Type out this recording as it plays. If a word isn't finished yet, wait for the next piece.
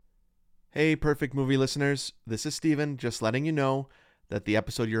Hey, Perfect Movie listeners. This is Steven, just letting you know that the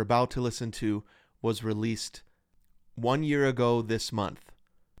episode you're about to listen to was released 1 year ago this month.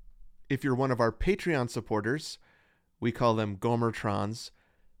 If you're one of our Patreon supporters, we call them Gomertrons,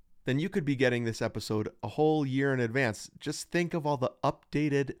 then you could be getting this episode a whole year in advance. Just think of all the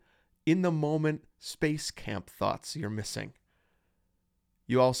updated, in-the-moment space camp thoughts you're missing.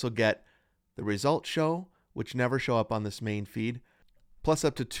 You also get the results show, which never show up on this main feed, plus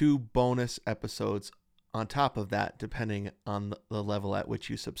up to 2 bonus episodes on top of that, depending on the level at which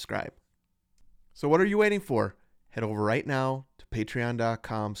you subscribe. So what are you waiting for? Head over right now to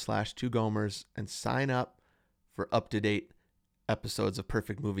patreon.com/2gomers and sign up for up-to-date episodes of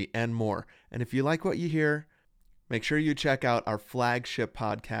Perfect Movie and more. And if you like what you hear, make sure you check out our flagship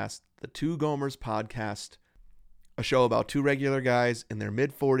podcast, the 2 Gomers Podcast, a show about 2 regular guys in their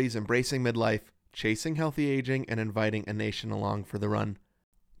mid-40s embracing midlife, chasing healthy aging, and inviting a nation along for the run.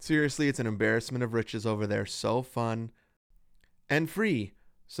 Seriously, it's an embarrassment of riches over there. So fun and free.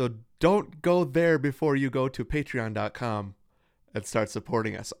 So don't go there before you go to patreon.com and start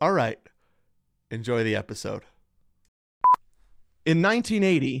supporting us. All right. Enjoy the episode. In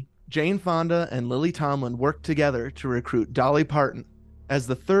 1980, Jane Fonda and Lily Tomlin worked together to recruit Dolly Parton as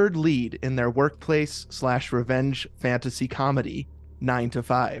the third lead in their workplace/revenge fantasy comedy, 9 to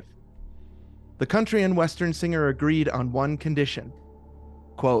 5. The country and western singer agreed on one condition.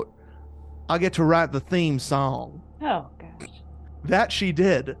 Quote, "I get to write the theme song." Oh, gosh. That she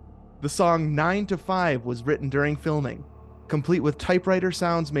did. The song 9 to 5 was written during filming, complete with typewriter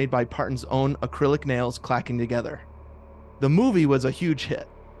sounds made by Parton's own acrylic nails clacking together. The movie was a huge hit,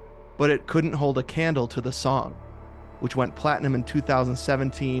 but it couldn't hold a candle to the song, which went platinum in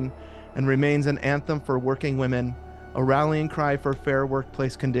 2017 and remains an anthem for working women, a rallying cry for fair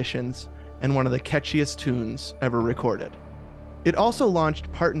workplace conditions, and one of the catchiest tunes ever recorded. It also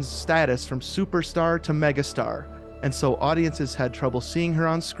launched Parton's status from superstar to megastar, and so audiences had trouble seeing her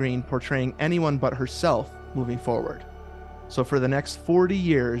on screen portraying anyone but herself moving forward. So for the next 40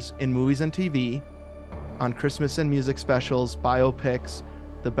 years in movies and TV, on Christmas and music specials, biopics,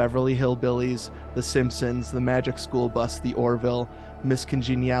 The Beverly Hillbillies, The Simpsons, The Magic School Bus, The Orville, Miss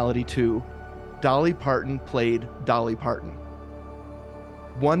Congeniality 2, Dolly Parton played Dolly Parton.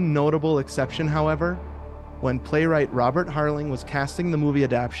 One notable exception, however, when playwright Robert Harling was casting the movie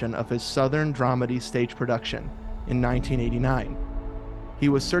adaptation of his Southern dramedy stage production in 1989. He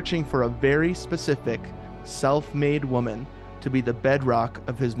was searching for a very specific, self-made woman to be the bedrock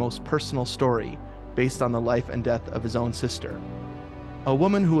of his most personal story based on the life and death of his own sister. A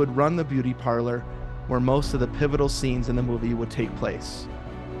woman who would run the beauty parlor where most of the pivotal scenes in the movie would take place.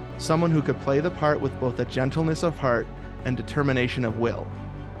 Someone who could play the part with both a gentleness of heart and determination of will.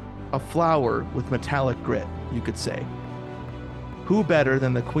 A flower with metallic grit, you could say. Who better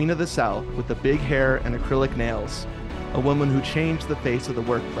than the Queen of the South with the big hair and acrylic nails, a woman who changed the face of the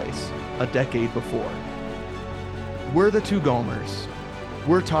workplace a decade before. We're the 2 Gomers.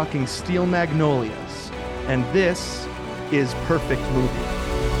 We're talking Steel Magnolias, and this is Perfect Movie.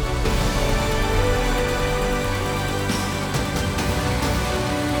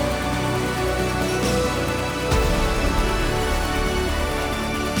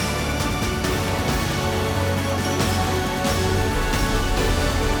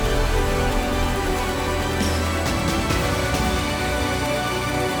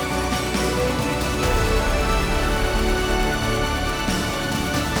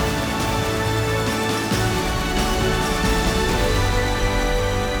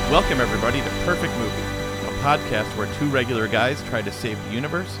 Welcome, everybody, to Perfect Movie, a podcast where 2 regular guys try to save the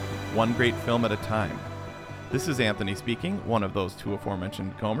universe, one great film at a time. This is Anthony speaking, one of those 2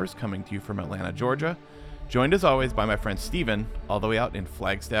 aforementioned Gomers, coming to you from Atlanta, Georgia, joined as always by my friend Steven, all the way out in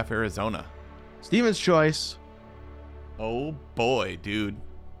Flagstaff, Arizona. Steven's Choice. Oh boy, dude.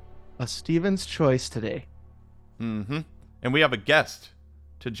 A Steven's Choice today. Mm-hmm. And we have a guest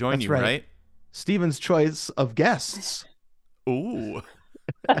to join. That's you, right? Steven's Choice of guests. Ooh.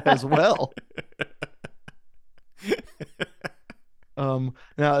 As well. Now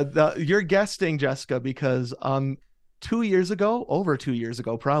you're guesting, Jessica, because 2 years ago, over 2 years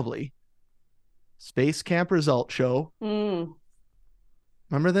ago, probably, Space Camp Result Show.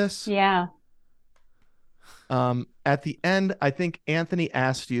 Remember this? Yeah. At the end, I think Anthony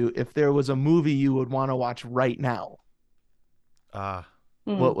asked you if there was a movie you would want to watch right now.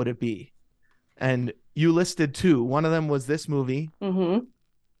 What would it be? And you listed 2. One of them was this movie.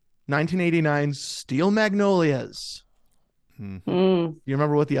 1989's Steel Magnolias. You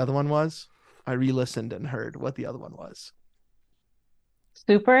remember what the other one was? I re-listened and heard what the other one was.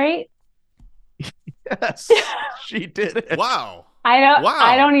 Super 8? Yes, she did it. Wow. I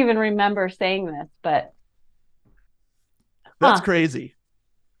Wow. don't even remember saying this, but That's huh. crazy.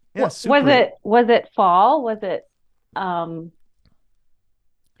 Yeah, Was Super 8. it fall? Was it um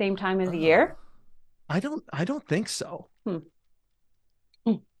same time of the Oh. year? I don't think so. Hmm.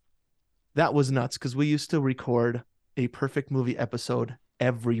 Hmm. That was nuts because we used to record a perfect movie episode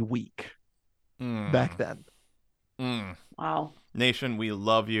every week back Mm. then. Mm. Wow. Nation, we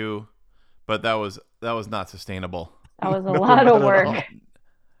love you, but that was not sustainable. That was a No, lot of not at work. all.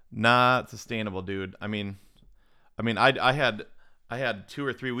 Not sustainable, dude. I had 2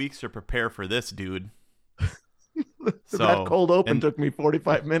 or 3 weeks to prepare for this, dude. That So, cold open and took me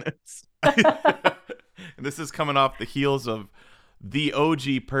 45 minutes. and this is coming off the heels of the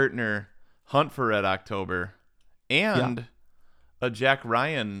OG partner Hunt for Red October Yeah, and a Jack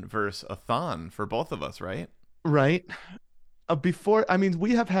Ryan verse a thon for both of us, right? right.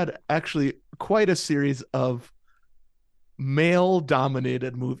 We have had actually quite a series of male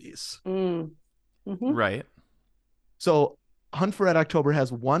dominated movies. Mm. Hmm. Right. So Hunt for Red October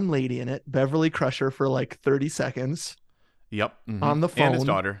has one lady in it, Beverly Crusher, for like 30 seconds Yep. Mm-hmm. on the And his phone.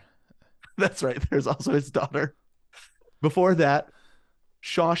 daughter. That's right. There's also his daughter. Before that,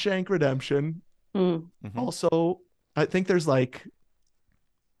 Shawshank Redemption. Mm. Mm-hmm. Also, I think there's like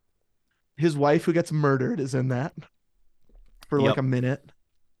his wife who gets murdered is in that for like Yep. a minute.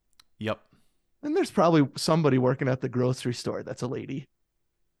 Yep. And there's probably somebody working at the grocery store that's a lady.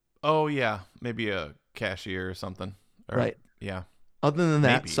 Oh yeah, maybe a cashier or something. Or Right. yeah, Other than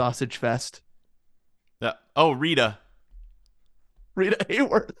that, maybe. Sausage Fest. Oh, Rita. Rita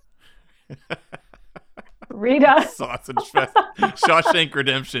Hayworth. Rita. Sausage Fest. Shawshank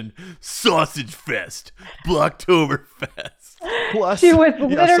Redemption. Sausage Fest. Blocktoberfest. Plus, She was yeah,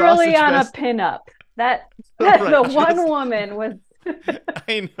 literally Sausage on Fest. a pinup. That Right, the she one has- woman was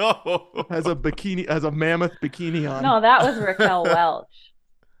I know. has a mammoth bikini on. no, that was Raquel Welch.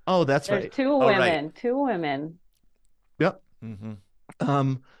 Oh, that's There's right. two Oh, right. women, two women. Yep.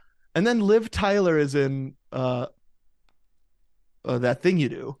 Mm-hmm. And then Liv Tyler is in That Thing You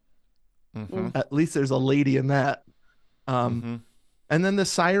Do. Mm-hmm. At least there's a lady in that. Mm-hmm. And then the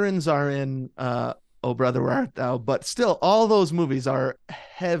sirens are in Oh Brother Where Art Thou, but still all those movies are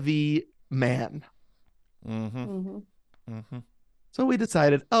heavy man. Mm-hmm. Hmm. Mm-hmm. So we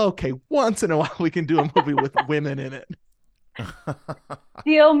decided, okay, once in a while we can do a movie with women in it.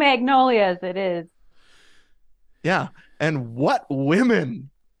 Steel Magnolias, it is. Yeah. And what women?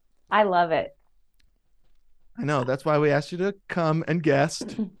 I love it. I know. That's why we asked you to come and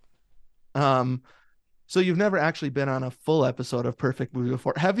guest. So you've never actually been on a full episode of Perfect Movie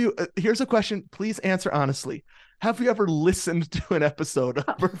before. Have you? Here's a question. Please answer honestly. Have you ever listened to an episode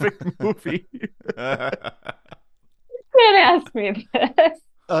of Perfect Movie? Can't ask me this.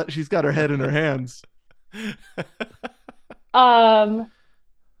 She's got her head in her hands. I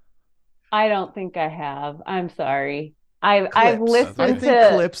don't think I have. I'm sorry. I've Clips. listened I think to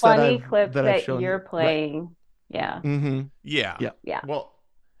clips funny clips that I've that shown you're you. Right. playing. Yeah. Mm-hmm. Yeah. Yeah. Yeah. Well,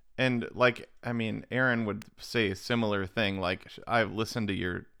 and like, Aaron would say a similar thing. Like, I've listened to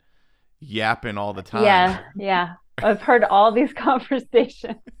your yapping all the time. Yeah. Yeah. I've heard all these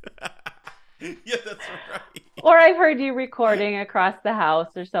conversations. Yeah, that's right. Or I've heard you recording across the house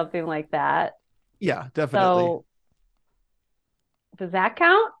or something like that. Yeah, definitely. So does that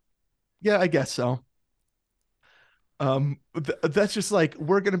count? Yeah, I guess so. That's just like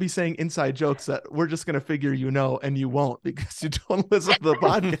we're gonna be saying inside jokes that we're just gonna figure and you won't because you don't listen to the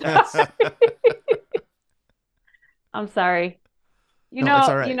podcast. I'm sorry. No, it's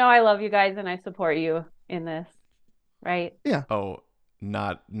all right. You know I love you guys and I support you in this, right? Yeah. Oh,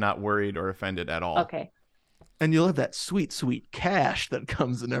 not worried or offended at all. Okay. And you'll have that sweet, sweet cash that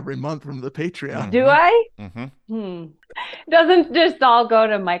comes in every month from the Patreon. Do I? Mm-hmm. Doesn't just all go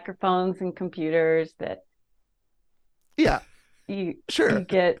to microphones and computers that Yeah, you sure.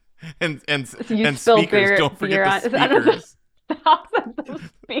 get And you spill speakers. beer, Don't forget beer the on speakers. thousands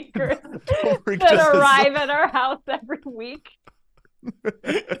of speakers Don't forget that the arrive at our house every week.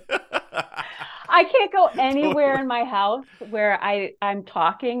 I can't go anywhere in my house where I'm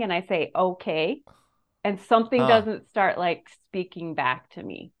talking and I say okay and something doesn't start like speaking back to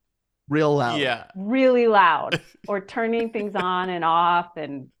me real loud. Yeah. really loud or turning things on and off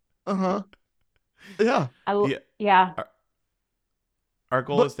and Uh-huh. Yeah. yeah. Our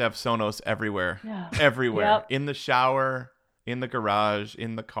goal is to have Sonos everywhere. Yeah. Everywhere. Yep. In the shower, in the garage,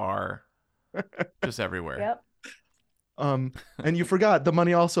 in the car. Just everywhere. Yep. And you forgot the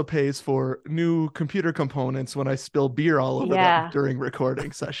money also pays for new computer components when I spill beer all over them during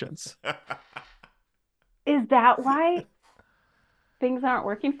recording sessions. Is that why things aren't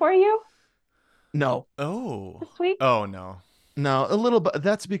working for you Oh. this week? Oh, no. No, a little bit.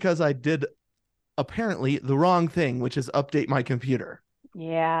 That's because I did apparently the wrong thing, which is update my computer.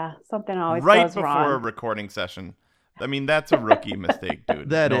 Yeah, something always Right goes before a wrong. recording session. I mean, that's a rookie mistake, dude.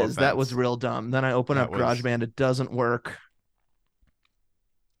 That No is, that was offense. real dumb. Then I open That up was GarageBand, it doesn't work.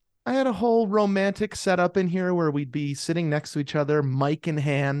 I had a whole romantic setup in here where we'd be sitting next to each other, mic in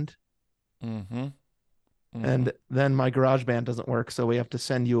hand, mm-hmm. and then my GarageBand doesn't work, so we have to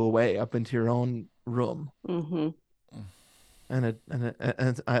send you away up into your own room. Mm-hmm. And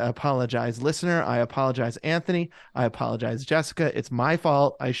I apologize, listener. I apologize, Anthony. I apologize, Jessica. It's my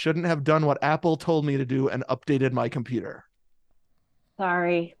fault. I shouldn't have done what Apple told me to do and updated my computer.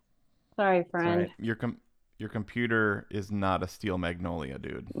 Sorry, friend. Right. Your computer is not a steel magnolia,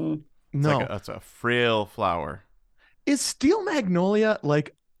 dude. Mm. No, It's a frail flower. is steel magnolia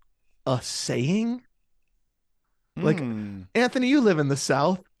like a saying? Like, Anthony, you live in the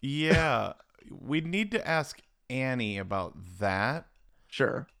South. Yeah, we need to ask Annie about that.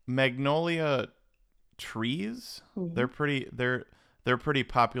 Sure. Magnolia trees, they're pretty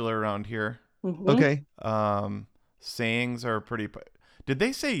popular around here. Mm-hmm. Okay. Sayings are pretty. Did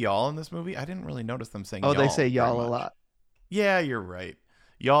they say y'all in this movie? I didn't really notice them saying. Oh, y'all they say very y'all a much. lot. Yeah, you're right.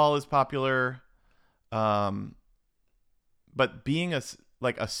 Y'all is popular. But being a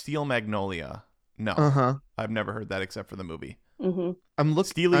steel magnolia, no. I've never heard that except for the movie. Mm-hmm.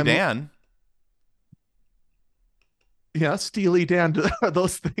 Steely Dan. Yeah, Steely Dan. Are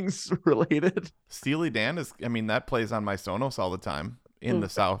those things related? Steely Dan is. I mean, that plays on my Sonos all the time in the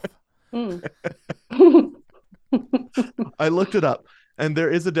South. Mm. I looked it up, and there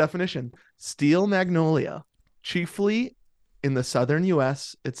is a definition. Steel magnolia, chiefly in the southern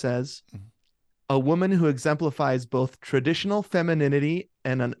U.S., it says, a woman who exemplifies both traditional femininity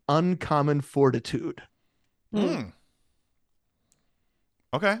and an uncommon fortitude.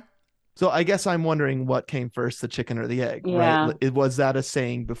 Okay. So I guess I'm wondering what came first, the chicken or the egg, Yeah. right? Was that a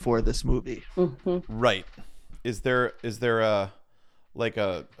saying before this movie? Mm-hmm. Right. Is there a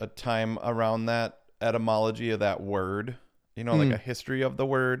time around that etymology of that word? You know, like a history of the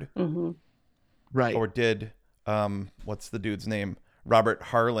word? Mm-hmm. Right. Or did what's the dude's name? Robert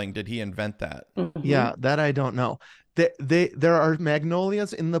Harling, did he invent that? Mm-hmm. Yeah, that I don't know. There are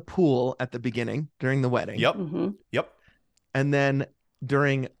magnolias in the pool at the beginning during the wedding. Yep. Mm-hmm. Yep. And then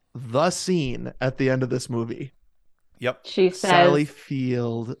during the scene at the end of this movie, Yep. She says Sally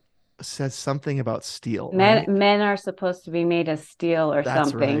Field says something about steel. Men are supposed to be made of steel or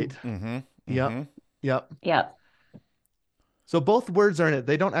That's something. right. Mm-hmm. Yep. Yep. Yep. So both words are in it.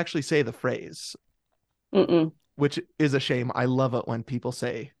 They don't actually say the phrase, which is a shame. I love it when people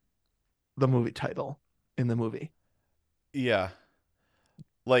say the movie title in the movie. Yeah.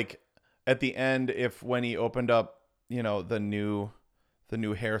 Like at the end, when he opened up, the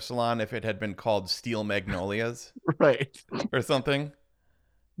new hair salon, if it had been called Steel Magnolias, Right. or something.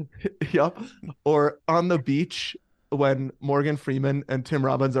 Yep. Or on the beach when Morgan Freeman and Tim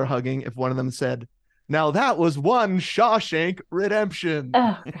Robbins are hugging, if one of them said, "Now that was one Shawshank Redemption,"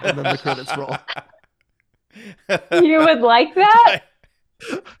 Oh, and then the credits roll. you would like that?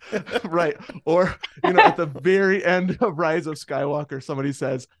 Right. Or, at the very end of Rise of Skywalker, somebody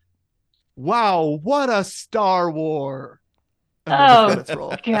says, "Wow, what a Star War." And then the credits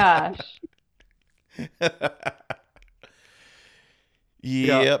roll. Gosh.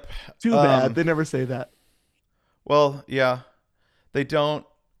 Yep. Too bad. They never say that. Well, yeah. They don't.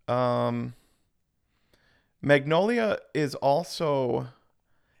 Magnolia is also...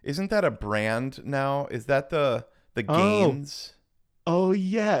 Isn't that a brand now? Is that the Gaines? Oh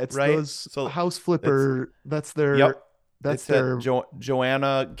yeah, it's right? those House Flipper. That's their. Yep. That's their.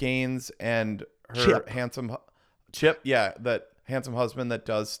 Joanna Gaines and her handsome Chip. Yeah, that handsome husband that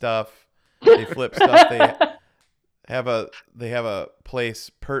does stuff. They flip stuff. They have a place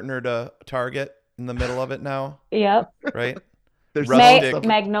partner to Target in the middle of it now. Yep. Right. There's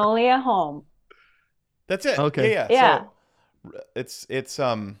Magnolia Home. That's it. Okay. Yeah. So it's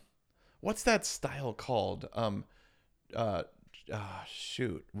what's that style called?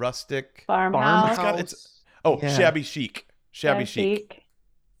 Shoot, rustic farmhouse. Shabby chic. Shabby chic.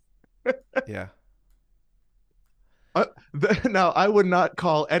 Yeah. Now I would not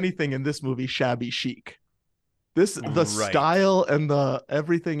call anything in this movie shabby chic. The style and the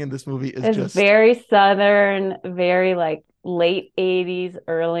everything in this movie is just very southern, very like late 80s,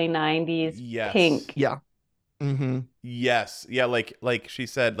 early 90s. Yes. Pink. Yeah. Mm-hmm. Yes. Yeah, like she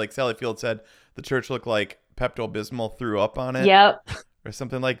said, like Sally Field said, the church looked like Pepto-Bismol threw up on it. Yep. Or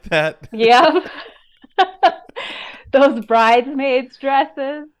something like that. Yep. Those bridesmaids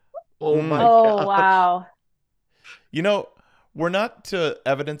dresses. Oh my God. Wow. We're not to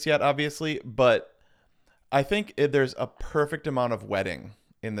evidence yet, obviously, but I think there's a perfect amount of wedding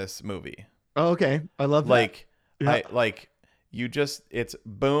in this movie. Oh, okay. I love that. Like, Yeah. it's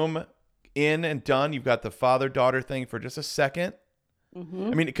boom, in and done. You've got the father-daughter thing for just a second. Mm-hmm.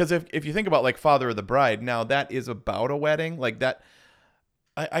 I mean, because if you think about like Father of the Bride, now that is about a wedding. Like that,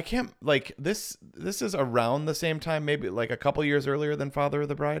 I can't, like, this is around the same time, maybe like a couple years earlier than Father of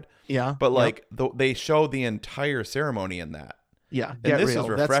the Bride. Yeah. But Yep. like they show the entire ceremony in that. Yeah, And get this real. is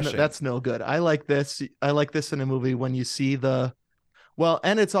refreshing. That's no good. I like this. I like this in a movie when you see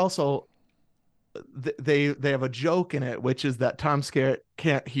and it's also they have a joke in it, which is that Tom Skerritt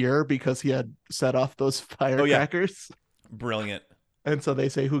can't hear because he had set off those firecrackers. Brilliant. And so they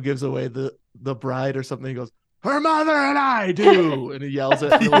say, "Who gives away the bride?" or something. He goes, "Her mother and I do," and he yells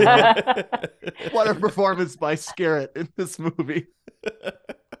it really loud. What a performance by Skerritt in this movie.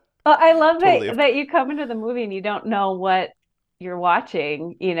 Well, I love Totally. that you come into the movie and you don't know what you're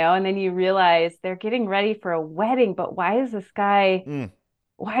watching, and then you realize they're getting ready for a wedding, but why is this guy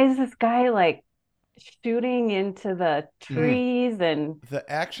like shooting into the trees and The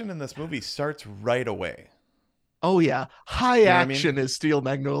action in this movie starts right away. Oh yeah, high You know what I mean? action is Steel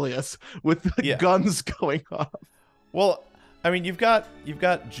Magnolias with the Yeah. guns going off. Well, I mean, you've got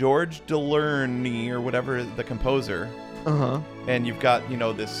George Delerney or whatever, the composer, and you've got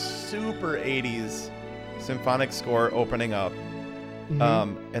this super 80s symphonic score opening up,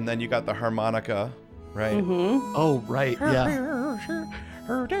 and then you got the harmonica, right? Mm-hmm. Oh right, yeah.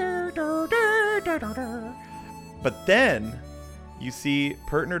 But then you see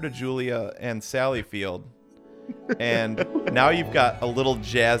Partner to Julia and Sally Field, and now you've got a little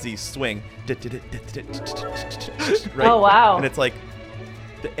jazzy swing. Right? Oh wow. And it's like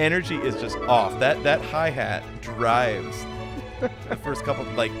the energy is just off. That hi-hat drives the first couple,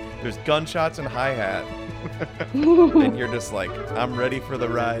 like there's gunshots and hi-hat. And you're just like, I'm ready for the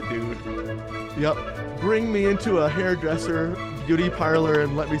ride, dude. Yep. Bring me into a hairdresser beauty parlor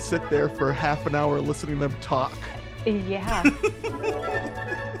and let me sit there for half an hour listening to them talk. Yeah.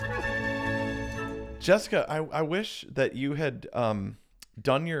 Jessica, I wish that you had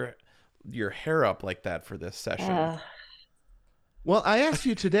done your hair up like that for this session. Well, I asked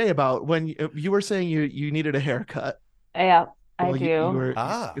you today about when you were saying you needed a haircut. Yeah, Well, I do. You were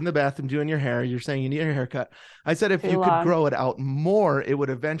in the bathroom doing your hair. You're saying you need a haircut. I said if you could grow it out more, it would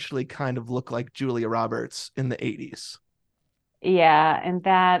eventually kind of look like Julia Roberts in the 80s. Yeah, and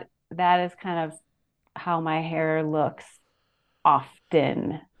that is kind of how my hair looks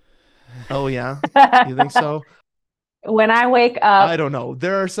often. Oh yeah, you think so? When I wake up, I don't know.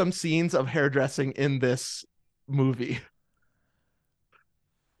 There are some scenes of hairdressing in this movie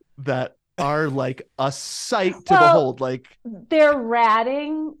that are like a sight to behold. Like they're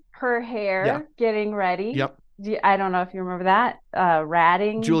ratting her hair, getting ready. Yep. I don't know if you remember that.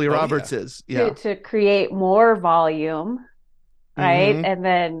 Ratting. Julia Roberts is to create more volume, right? And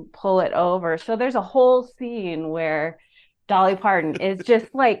then pull it over. So there's a whole scene where Dolly Parton is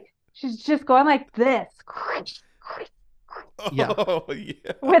just like, she's just going like this.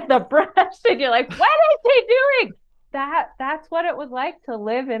 With the brush, and you're like, what is she doing? That's what it was like to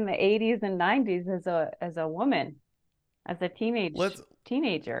live in the 80s and 90s as a woman, as a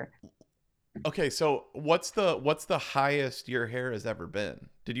teenager. Okay, so what's the highest your hair has ever been?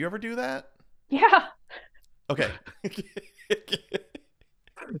 Did you ever do that? Yeah. Okay.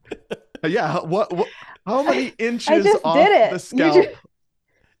 Yeah. What how many inches off the scalp?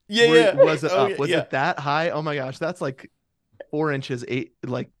 Was it up? Was it that high? Oh my gosh, that's like 4 inches, 8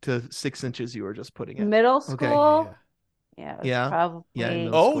 to 6 inches you were just putting it. Middle school. Okay. Yeah. Probably. Yeah.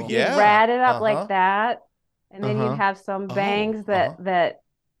 You'd rat it up like that, and then you'd have some bangs that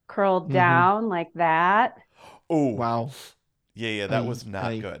curled down like that. Oh wow. Yeah, that was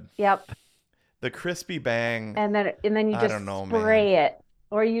not good. Yep. The crispy bang. And then you just spray it.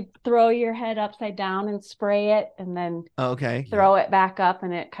 Or you throw your head upside down and spray it, and then throw it back up,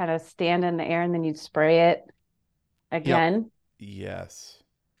 and it kind of stand in the air, and then you'd spray it again. Yes.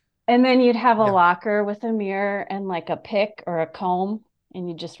 And then you'd have a locker with a mirror and like a pick or a comb, and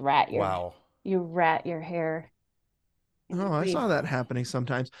you just rat your hair. Oh, I saw that happening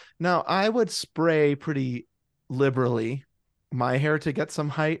sometimes. Now, I would spray pretty liberally my hair to get some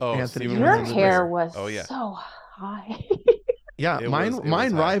height. Oh, Anthony, your hair was so high. Yeah,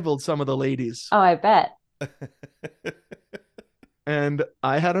 mine rivaled some of the ladies. Oh, I bet. And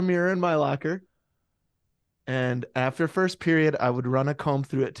I had a mirror in my locker. And after first period, I would run a comb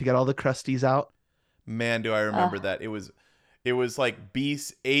through it to get all the crusties out. Man, do I remember that. It was like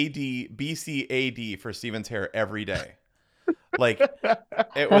BCAD for Steven's hair every day. Like,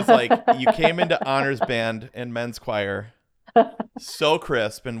 it was like you came into honors band in men's choir, So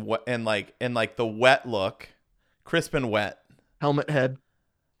crisp and wet, and like the wet look, crisp and wet Helmet head.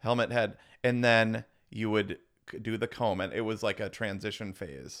 and then you would do the comb, and it was like a transition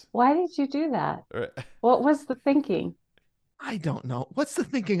phase. Why did you do that? What was the thinking? I don't know. What's the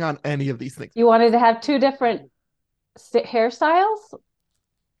thinking on any of these things? You wanted to have two different hairstyles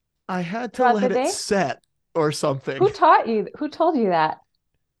I had to throughout the let it day? set or something. Who taught you? Who told you that?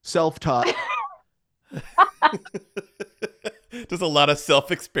 Self-taught. Just a lot of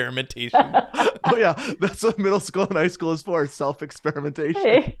self-experimentation. Oh yeah, that's what middle school and high school is for,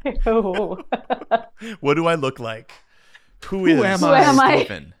 self-experimentation. Ew. What do I look like? Who am I? Who am I?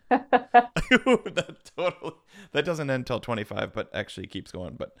 Stephen? That doesn't end until 25, but actually keeps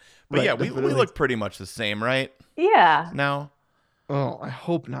going. But Right, yeah, we definitely. look pretty much the same, right? Yeah. Now. Oh, I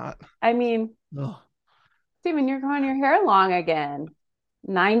hope not. I mean, Ugh. Steven, you're growing your hair long again.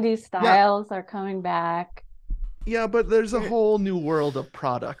 90s styles are coming back. Yeah, but there's a whole new world of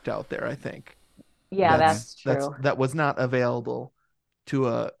product out there, I think. Yeah, that's true. That was not available to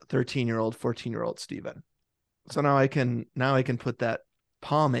a 13-year-old, 14-year-old Steven. So now I can put that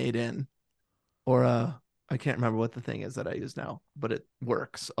pomade in, or I can't remember what the thing is that I use now, but it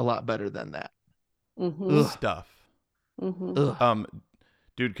works a lot better than that. Mm-hmm. Stuff. Mm-hmm. Ugh.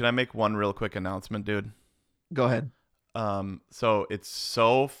 Dude, can I make one real quick announcement, dude? Go ahead. So it's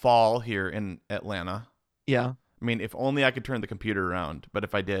so fall here in Atlanta. Yeah. I mean, if only I could turn the computer around, but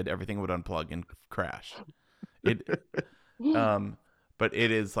if I did, everything would unplug and crash. It, but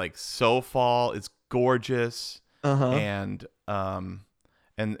it is like so fall. It's gorgeous, and I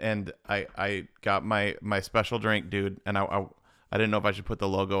got my special drink, dude, and I didn't know if I should put the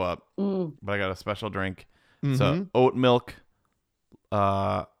logo up, but I got a special drink. So oat milk,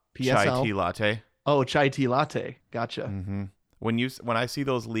 chai PSL. tea latte. Oh, chai tea latte. Gotcha. Mm-hmm. When I see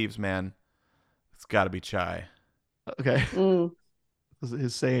those leaves, man, it's got to be chai. Okay. This is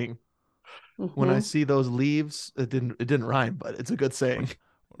his saying. When I see those leaves, it didn't rhyme, but it's a good saying.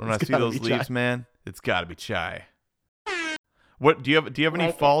 When I see those leaves, man, it's got to be chai. What do you have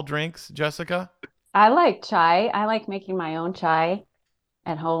any fall drinks, Jessica? I like chai. I like making my own chai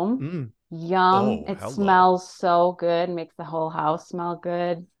at home. Yum. It smells so good, makes the whole house smell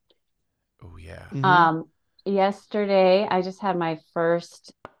good. Oh yeah. Yesterday I just had my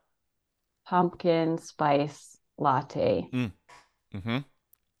first pumpkin spice latte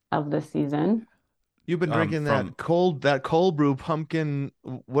of the season. You've been drinking that cold brew pumpkin.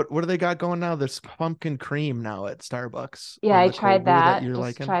 What do they got going now? There's pumpkin cream now at Starbucks. Yeah, I tried that. You're Just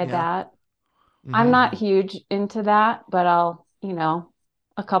liking? tried that. Mm-hmm. I'm not huge into that, but I'll,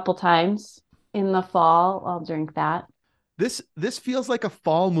 a couple times in the fall, I'll drink that. This feels like a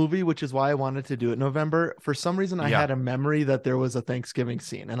fall movie, which is why I wanted to do it in November. For some reason, I had a memory that there was a Thanksgiving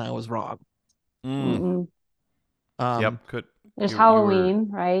scene, and I was wrong. Yep. There's Halloween,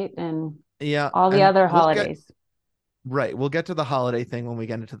 right? And all the and other holidays. We'll get to the holiday thing when we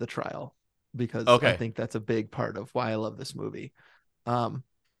get into the trial, because I think that's a big part of why I love this movie. But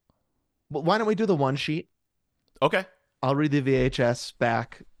why don't we do the one sheet? Okay. I'll read the VHS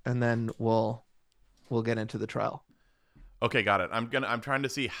back, and then we'll get into the trial. Okay, got it. I'm trying to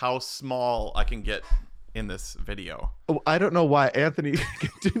see how small I can get in this video. Oh, I don't know why Anthony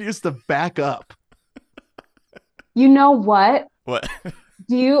continues to back up. You know what? What?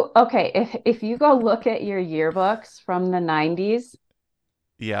 If you go look at your yearbooks from the 90s.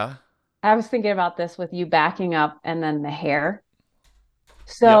 Yeah. I was thinking about this with you backing up and then the hair.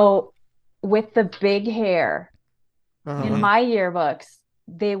 So with the big hair in my yearbooks,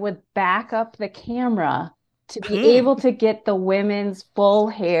 they would back up the camera to be able to get the women's full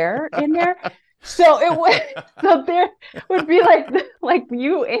hair in there. So there would be like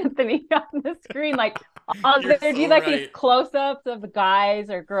you, Anthony, on the screen, there'd be these close-ups of the guys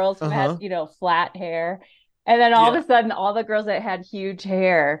or girls who had, flat hair. And then all of a sudden, all the girls that had huge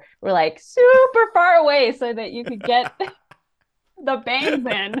hair were like super far away so that you could get the bangs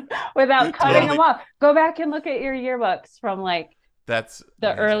in without cutting them off. Go back and look at your yearbooks from that's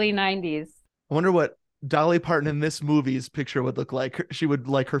the early 90s. I wonder what Dolly Parton in this movie's picture would look like. She would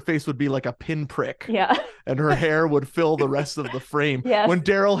her face would be like a pinprick. Yeah. And her hair would fill the rest of the frame. Yes. When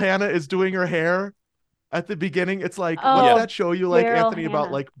Daryl Hannah is doing her hair at the beginning, it's like, what's that show you like, Daryl Anthony, Hannah.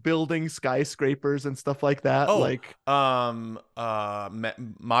 about building skyscrapers and stuff like that?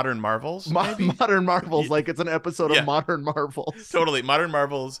 Modern Marvels. Modern Marvels, like it's an episode of Modern Marvels. Totally. Modern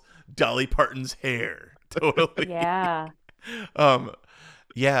Marvels, Dolly Parton's hair. Totally. Yeah.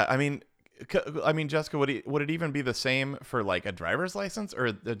 Yeah, I mean, Jessica, would it even be the same for a driver's license,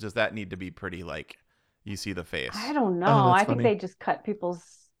 or does that need to be pretty you see the face? I don't know. I think funny. they just cut people's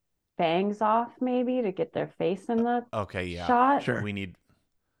bangs off maybe to get their face in the Okay, yeah. shot. Sure. We need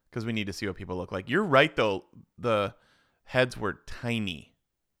to see what people look like. You're right though. The heads were tiny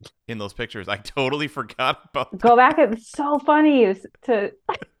in those pictures. I totally forgot about that. Go back. It's so funny to.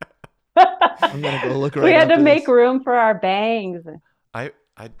 I'm gonna go look right. We had to after make this. room for our bangs.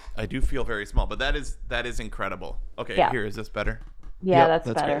 I do feel very small, but that is incredible. Okay, Yeah. here, is this better? Yeah, Yep, that's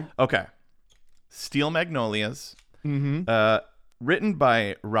that's better. great. Okay. Steel Magnolias, Mm-hmm. written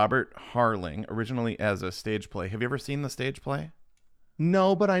by Robert Harling, originally as a stage play. Have you ever seen the stage play?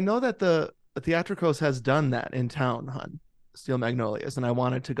 No, but I know that the Theatricals has done that in town, hun. Steel Magnolias, and I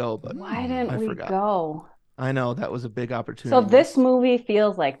wanted to go, but Why didn't I we forgot. go? I know that was a big So opportunity. this movie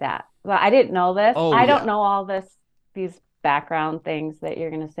feels like that. Well, I didn't know this. Oh, I yeah. don't know all these background things that you're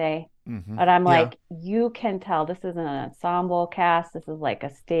gonna say. Mm-hmm. But I'm Yeah. like, you can tell this isn't an ensemble cast. This is like a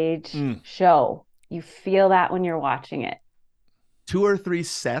stage Mm. show. You feel that when you're watching it. 2 or 3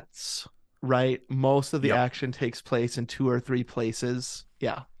 sets, right? Most of the Yep. action takes place in 2 or 3 places.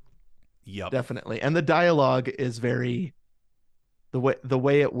 Yeah, Yep. definitely. And the dialogue is very the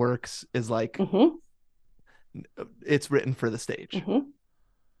way it works is like Mm-hmm. it's written for the stage. Mm-hmm.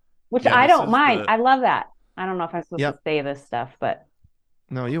 Which Yeah, I this don't is mind. the- I love that. I don't know if I'm supposed Yep. to say this stuff, but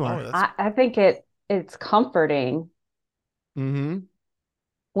No, you are. Oh, that's I think it's comforting Mm-hmm.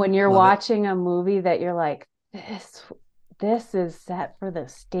 when you're Love it. watching a movie that you're like, this is set for the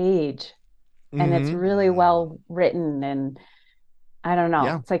stage. And it's Mhm. really well written, and I don't know.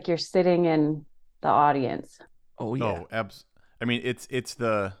 Yeah. It's like you're sitting in the audience. Oh yeah. Oh, I mean, it's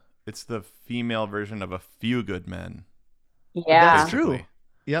the female version of A Few Good Men. Yeah. That's true. basically.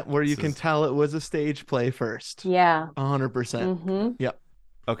 Yep, where you This can is- tell it was a stage play first. Yeah. 100%. Mm-hmm. Yep.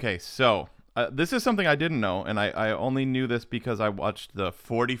 Okay, so this is something I didn't know, and I only knew this because I watched the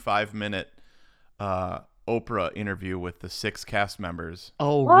 45-minute Oprah interview with the 6 cast members,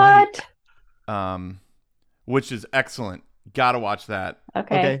 Oh right. What? which is excellent. Gotta watch that.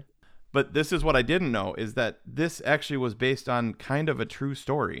 Okay. Okay. But this is what I didn't know, is that this actually was based on kind of a true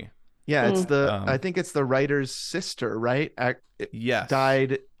story. Yeah, it's Mm. I think it's the writer's sister, right? Yes.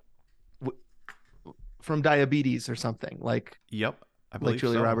 Died from diabetes or something, like Yep. I believe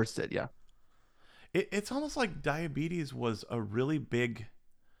Julia so. Roberts did. Yeah. It's almost like diabetes was a really big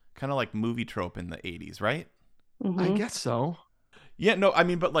kind of like movie trope in the 80s, right? Mm-hmm. I guess so. Yeah, no, I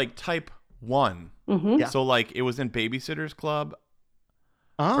mean, but like type 1. Mm-hmm. Yeah. So like it was in Babysitter's Club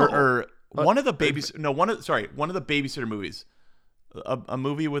Oh. or one of the one of the babysitter movies. A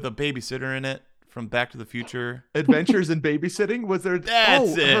movie with a babysitter in it from Back to the Future. Adventures in Babysitting? Was there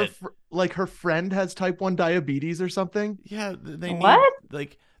That's it. Her friend has type 1 diabetes or something? Yeah, they need What?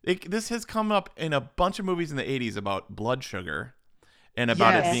 like this has come up in a bunch of movies in the 80s about blood sugar and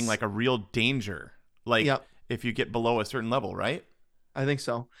about it Yes. being like a real danger. Like Yep. if you get below a certain level, right? I think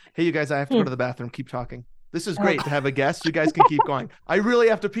so. Hey, you guys, I have to go to the bathroom. Keep talking. This is great to have a guest. You guys can keep going. I really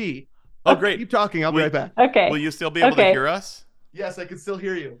have to pee. Oh, great. Keep talking. I'll be right back. Okay. Will you still be able to Okay. hear us? Yes, I can still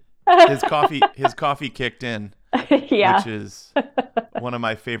hear you. His coffee kicked in, Yeah. which is one of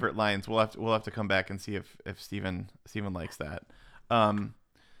my favorite lines. We'll have to come back and see if Steven likes that.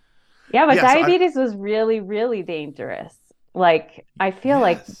 Yeah, but Yeah, so I- diabetes was really, really dangerous. Like, I feel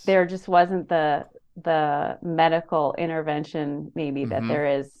like Yes. there just wasn't the medical intervention maybe that Mhm. there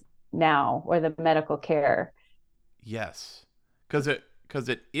is now, or the medical care. Yes, because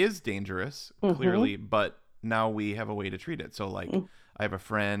it is dangerous, Mhm. clearly, but now we have a way to treat it. So like, Mm. I have a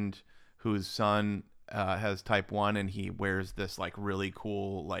friend whose son has type 1, and he wears this like really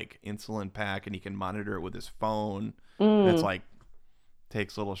cool like insulin pack, and he can monitor it with his phone. And it's Mm. like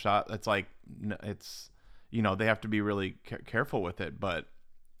takes little shot. It's like it's they have to be really careful with it, but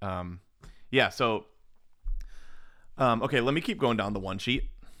yeah. So okay, let me keep going down the one sheet.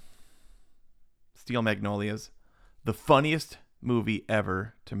 Steel Magnolias, the funniest movie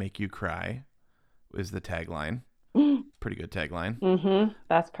ever to make you cry, is the tagline. Pretty good tagline. Mm-hmm.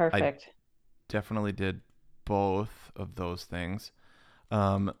 That's perfect. Definitely did both of those things.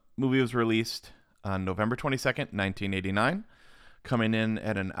 Movie was released on November 22nd, 1989, coming in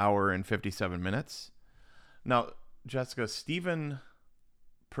at an hour and 57 minutes. Now, Jessica, Steven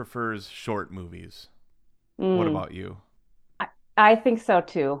prefers short movies. What Mm. about you? I think so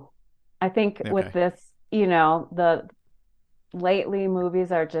too. I think Okay. with this, the lately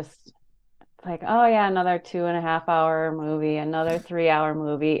movies are just like, oh yeah, another 2.5 hour movie, another 3 hour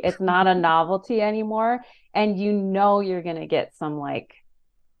movie. It's not a novelty anymore. And you're gonna get some like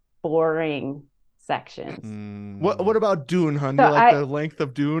boring sections. Mm. What about Dune, hun? So you like the length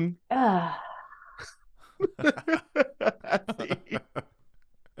of Dune? Ugh.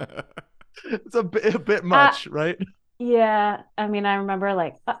 It's a bit much, right? Yeah, I mean, I remember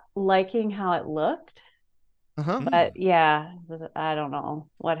like liking how it looked, Uh-huh. but yeah, I don't know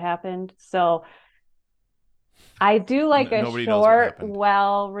what happened. So I do like a Nobody knows what short, happened.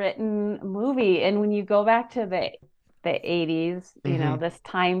 well-written movie. And when you go back to the 80s, Mhm. this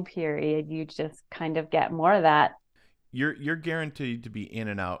time period, you just kind of get more of that. You're guaranteed to be in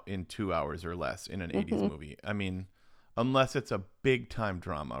and out in 2 hours or less in an 80s Hmm. movie. I mean, unless it's a big time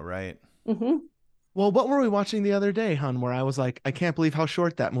drama, right? Hmm. Well, what were we watching the other day, hon, where I was like, I can't believe how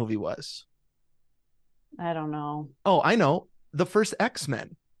short that movie was. I don't know. Oh, I know. The first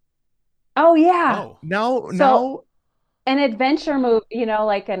X-Men. Oh yeah. Oh, Now, So now an adventure movie,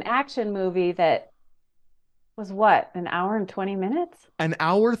 like an action movie that was what, an hour and 20 minutes? an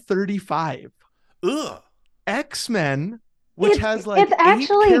hour 35. ugh. X-Men, which It's has it's like 8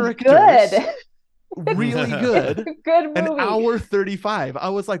 actually characters, good. really It's good. a good An movie. hour 35. I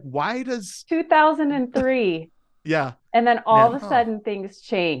was like, why does 2003. yeah, And then yeah. all of a Huh. sudden things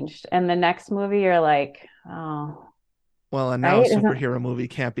changed. And the next movie you're like, oh, Well, and now a right? Isn't superhero movie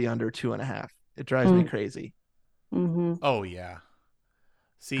can't be under 2.5. It drives me mm, crazy. hmm. Oh yeah. Come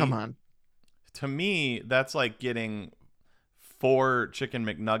See, on. to me, that's like getting 4 chicken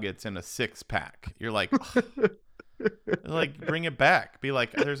McNuggets in a 6-pack. You're like, "Ugh." Like bring it back. Be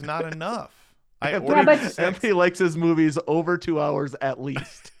like, there's not enough. I Yeah, ordered but 6. Anthony likes his movies over 2 hours at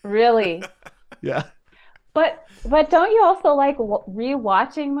least. really. Yeah. But don't you also like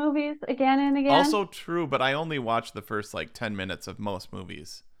rewatching movies again and again? Also true, but I only watch the first like 10 minutes of most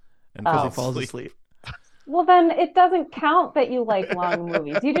movies and Because he fall Oh. falls asleep. asleep. Well, then it doesn't count that you like long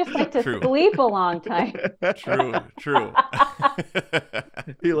movies. You just like to True. sleep a long time. True.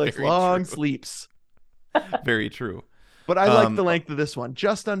 He likes Very long true. sleeps. Very true. But I like the length of this one.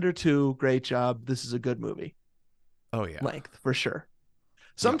 Just under 2. Great job. This is a good movie. Oh yeah. Length, for sure.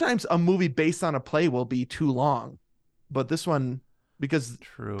 Sometimes a movie based on a play will be too long. But this one, because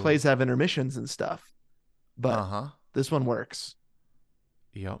True. plays have intermissions and stuff. But Uh-huh. this one works.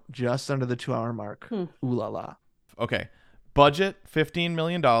 Yep. Just under the 2 hour mark. Ooh la la. Okay. Budget $15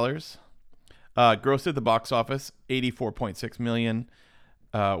 million. Grossed at the box office $84.6 million.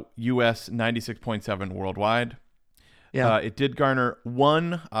 US 96.7 worldwide. Yeah. It did garner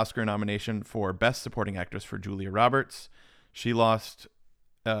 1 Oscar nomination for Best Supporting Actress for Julia Roberts. She lost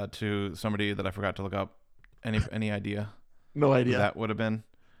to somebody that I forgot to look up. Any idea No who idea. that would have been?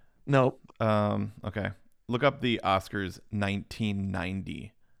 Nope. Okay. Look up the Oscars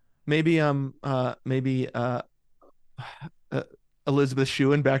 1990. Maybe Elizabeth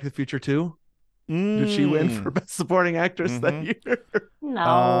Shue in Back to the Future 2. Did she win for Best Supporting Actress that year?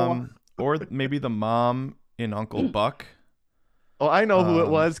 No. Or maybe the mom in Uncle Buck. Oh, I know who it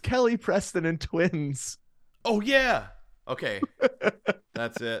was. Kelly Preston in Twins. Oh yeah. Okay.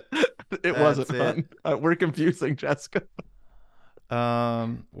 That's it. It wasn't fun. We're confusing Jessica.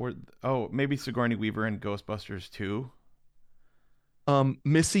 Maybe Sigourney Weaver in Ghostbusters 2.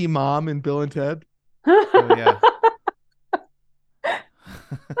 Missy Mom in Bill and Ted. Oh yeah.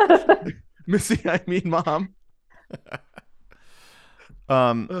 Missy, I mean Mom.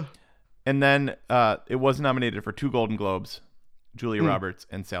 And then it was nominated for 2 Golden Globes. Julia Roberts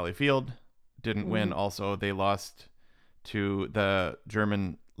and Sally Field didn't win. Also, they lost to the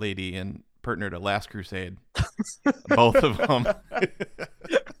German lady in Partner to Last Crusade. Both of them.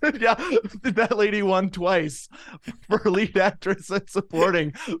 Yeah, that lady won twice for lead actress and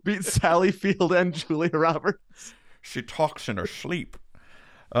supporting. Beat Sally Field and Julia Roberts. She talks in her sleep.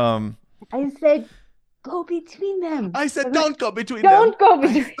 I said, go between them. I said, don't go between them. Don't go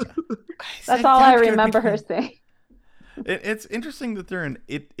between them. That's all I remember her saying. It's interesting that they're in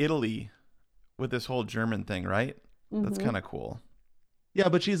Italy with this whole German thing, right? That's kind of cool. Yeah,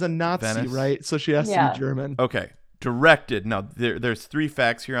 but she's a Nazi, Venice. right? So she has to be German. Okay. Directed. Now, there's 3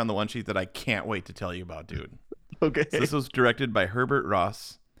 facts here on the one sheet that I can't wait to tell you about, dude. Okay. So this was directed by Herbert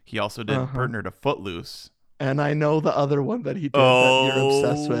Ross. He also did Partner to Footloose. And I know the other one that he did that you're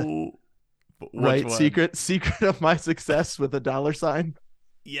obsessed with. Right? One? Secret of My Success with a $sign.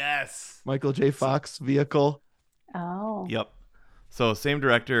 Yes. Michael J. Fox vehicle. Oh. Yep. So same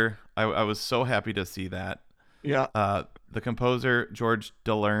director. I was so happy to see that. Yeah. The composer, George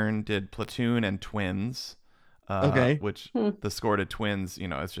DeLerne, did Platoon and Twins. Which the score to Twins,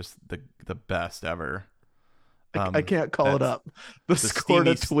 it's just the best ever. I can't call it up. The score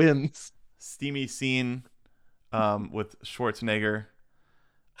to Twins. Steamy scene with Schwarzenegger.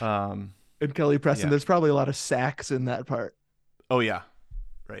 And Kelly Preston. Yeah. There's probably a lot of sax in that part. Oh, yeah.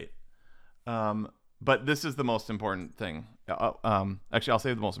 Right. But this is the most important thing. Actually, I'll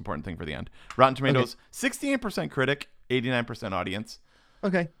save the most important thing for the end. Rotten Tomatoes, 68% critic, 89% audience.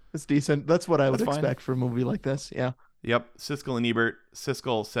 Okay. It's decent. That's what I would That's fine. expect for a movie like this. Yeah. Yep. Siskel and Ebert.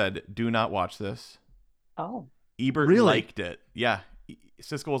 Siskel said, "Do not watch this." Oh. Ebert Really? liked it. Yeah.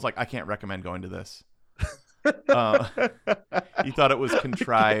 Siskel was like, "I can't recommend going to this." He thought it was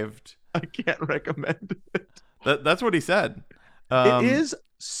contrived. I can't recommend it. That's what he said. It is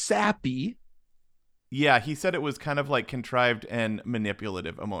sappy. Yeah, he said it was kind of like contrived and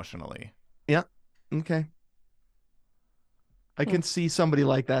manipulative emotionally. Yeah. Okay. I can see somebody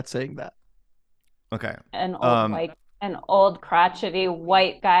like that saying that. Okay. An old crotchety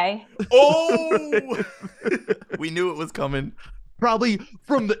white guy. Oh! We knew it was coming. Probably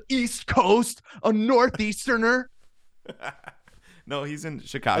from the East Coast, a Northeasterner. No, he's in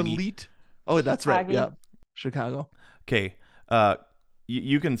Chicago. Elite. Oh, that's right. Chicago. Yeah. Chicago. Okay.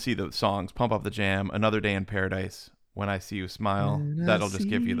 You can see the songs Pump Up the Jam, Another Day in Paradise, When I See You Smile. That'll just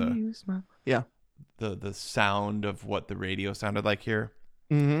give you the sound of what the radio sounded like here.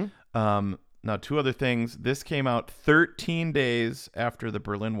 Mm-hmm. Now, two other things. This came out 13 days after the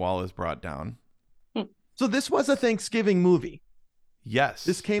Berlin Wall is brought down. So this was a Thanksgiving movie. Yes.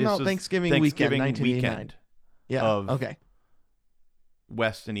 This came out Thanksgiving weekend, 1989. Yeah. Of okay.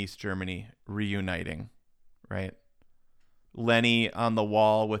 West and East Germany reuniting, right? Lenny on the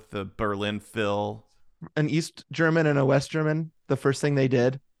wall with the Berlin fill. An East German and a West German, the first thing they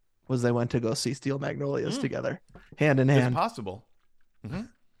did was they went to go see Steel Magnolias together, hand in hand. It's possible. Mm-hmm.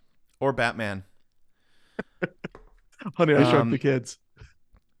 Or Batman. Honey, I Shrunk the Kids.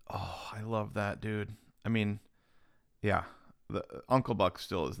 Oh, I love that, dude. I mean, yeah. Uncle Buck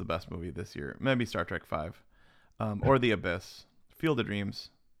still is the best movie this year. Maybe Star Trek 5. Or The Abyss. Field of Dreams.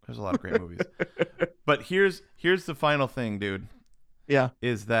 There's a lot of great movies. But here's the final thing, dude. Yeah.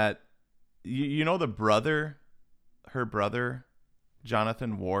 Is that you know her brother,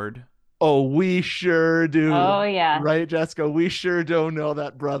 Jonathan Ward? Oh, we sure do. Oh, yeah. Right, Jessica? We sure don't know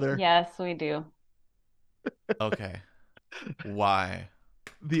that brother. Yes, we do. Okay. Why?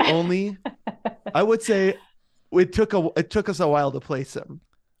 The only, I would say, it took us a while to place him.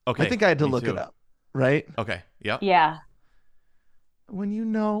 Okay. I think I had to me look too. it up. Right? Okay. Yep. Yeah. When you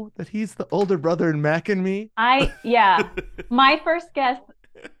know that he's the older brother in Mac and Me. My first guess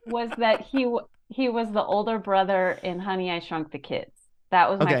was that he was the older brother in Honey, I Shrunk the Kids. That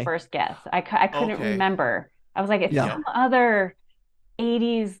was my first guess. I couldn't remember. I was like, it's some other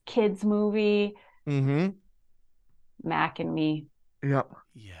 80s kids movie. Mm-hmm. Mac and Me. Yep.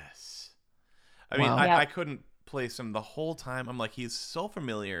 Yes. I mean, I couldn't place him the whole time. I'm like, he's so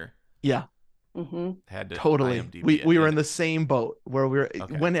familiar. Yeah. Mm-hmm. Had to totally. IMDb We were in the same boat where we were.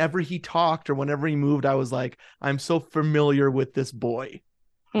 Whenever he talked or whenever he moved, I was like, I'm so familiar with this boy.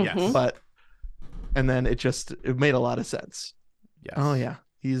 Yes. And then it made a lot of sense. Yes. Oh yeah,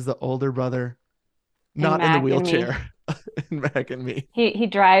 he's the older brother, not in the wheelchair. In Mac and Me. He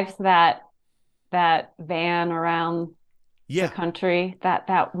drives that van around the country.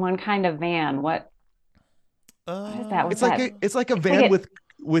 That one kind of van. What is that? It's like a van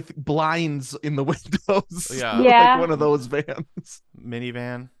with blinds in the windows. Yeah. Like one of those vans.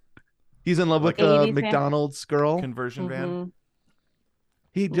 Minivan. He's in love with the McDonald's girl. Conversion van.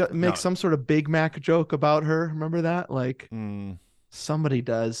 He makes some sort of Big Mac joke about her. Remember that? Like somebody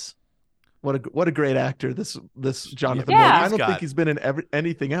does. What a great actor this Jonathan. Yeah. I don't think he's been in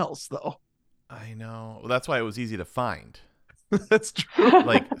anything else though. I know. Well, that's why it was easy to find. That's true.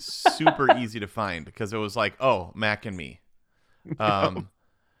 Like super easy to find because it was like, oh, Mac and Me.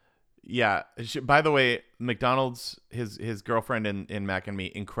 Yeah. By the way, McDonald's his girlfriend in Mac and Me,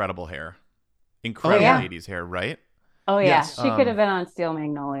 incredible hair, incredible 80s hair, right? Oh yeah, yes. She could have been on Steel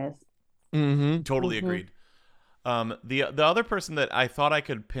Magnolias. Mm-hmm. Totally agreed. The other person that I thought I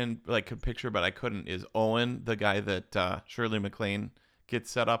could picture but I couldn't is Owen, the guy that Shirley MacLaine gets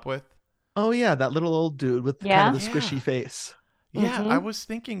set up with. Oh yeah, that little old dude with kind of the squishy face. Yeah, I was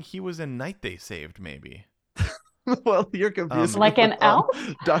thinking he was in Night They Saved, maybe. Well, you're confused. Like an elf?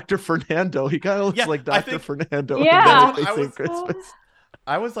 Dr. Fernando. He kind of looks like Dr. Fernando. Yeah.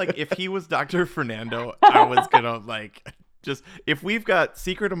 I was like, if he was Dr. Fernando, I was gonna like just if we've got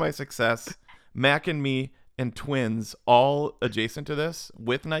Secret of My Success, Mac and Me, and Twins all adjacent to this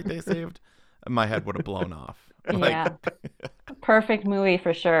with Night They Saved, my head would have blown off. Yeah. Perfect movie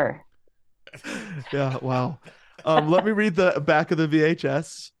for sure. Yeah, wow. Let me read the back of the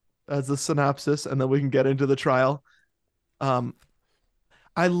VHS as a synopsis, and then we can get into the trial.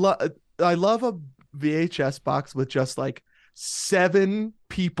 I love a VHS box with just like 7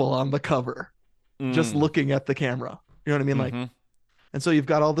 people on the cover, just looking at the camera. You know what I mean? Like, and so you've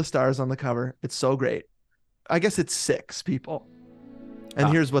got all the stars on the cover. It's so great. I guess it's 6 people. And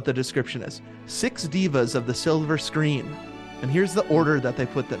here's what the description is: 6 divas of the silver screen. And here's the order that they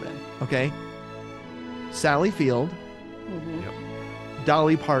put them in. Okay. Sally Field, Mm-hmm. Yep.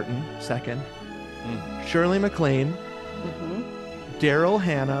 Dolly Parton, second. Mm. Shirley MacLaine, Mm-hmm. Daryl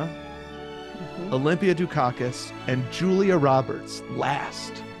Hannah, Mm-hmm. Olympia Dukakis, and Julia Roberts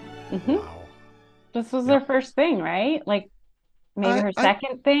last. Mm-hmm. Wow. This was Yep. her first thing, right? Like maybe her I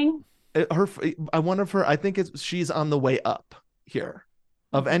second thing. I think she's on the way up here.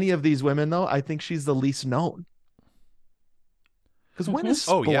 Of Mhm. any of these women, though, I think she's the least known. Because when is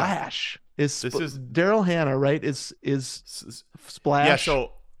Oh, yeah. Splash? Is This is- Daryl Hannah, right? Is Splash? Yeah,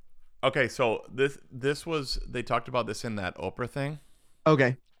 so okay, so this was, they talked about this in that Oprah thing.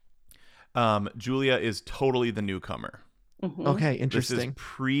 Okay. Julia is totally the newcomer. Mhm. Okay, This is interesting.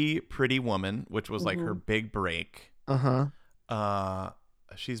 Pretty Woman, which was like her big break. Uh-huh.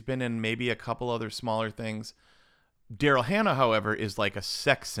 She's been in maybe a couple other smaller things. Daryl Hannah, however, is like a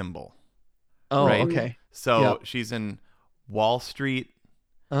sex symbol. Oh, Right. okay. So Yep. she's in Wall Street.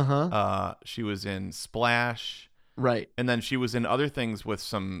 Uh-huh. She was in Splash. Right. And then she was in other things with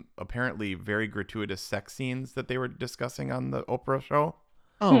some apparently very gratuitous sex scenes that they were discussing on the Oprah show.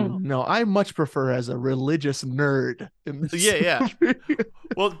 Oh, no. I much prefer as a religious nerd in this Yeah. movie.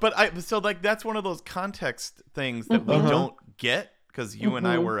 Well, but so like that's one of those context things that we Uh-huh. don't get because you and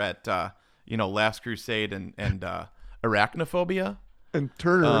I were at Last Crusade and Arachnophobia. And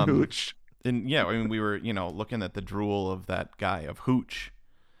Turner Hooch. And yeah, I mean we were looking at the drool of that guy of Hooch,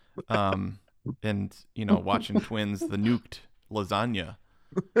 and watching Twins the Nuked lasagna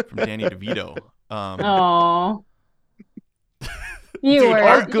from Danny DeVito. Oh. You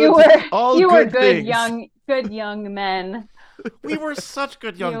Dude, all were good good things. young men. We were such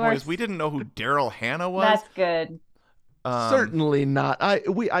good young You were boys. We didn't know who Daryl Hannah was. That's good. Certainly not.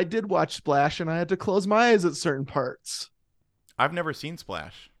 I did watch Splash and I had to close my eyes at certain parts. I've never seen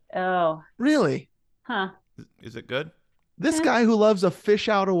Splash. Oh. Really? Huh. Is it good? This guy who loves a fish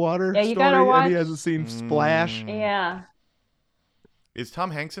out of water Yeah, you story gotta watch. and he hasn't seen Splash. Yeah. Is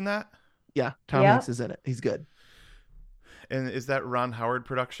Tom Hanks in that? Yeah, Tom Yep. Hanks is in it. He's good. And is that Ron Howard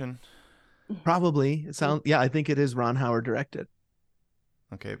production? Probably. I think it is Ron Howard directed.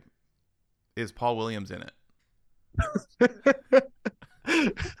 Okay. Is Paul Williams in it?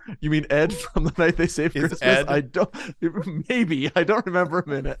 You mean Ed from The Night They Saved Is Christmas? Ed? I don't remember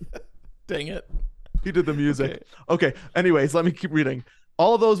him in it. Dang it. He did the music. Okay. Anyways, let me keep reading.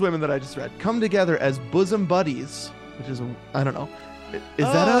 All those women that I just read come together as bosom buddies, which is I don't know. Is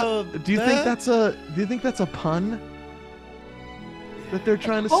do you think that's a pun that they're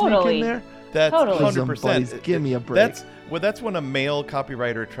trying to sneak in there? That's Totally. 100%. Buddies, give me a break. That's when a male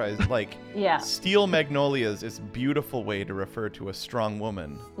copywriter tries like Yeah. Steel Magnolias is a beautiful way to refer to a strong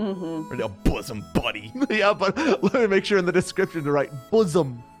woman. Mm-hmm. Or a bosom buddy. Yeah, but let me make sure in the description to write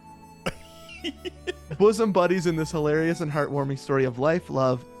bosom. Bosom buddies in this hilarious and heartwarming story of life,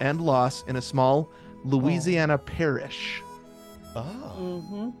 love, and loss in a small Louisiana parish. Oh.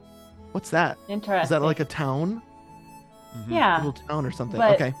 Mm-hmm. What's that? Interesting. Is that like a town? Mhm. A Yeah. little town or something?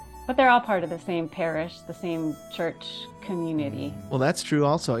 But- Okay. But they're all part of the same parish, the same church community. Well, that's true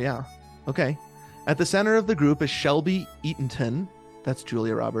also, yeah. Okay. At the center of the group is Shelby Eatonton, that's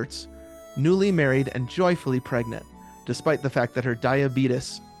Julia Roberts, newly married and joyfully pregnant, despite the fact that her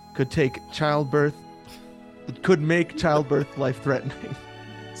diabetes could make childbirth life-threatening.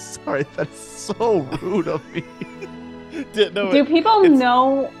 Sorry, that's so rude of me. Do people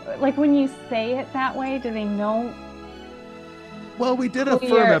know, like when you say it that way, do they know? Well, we did a Who firm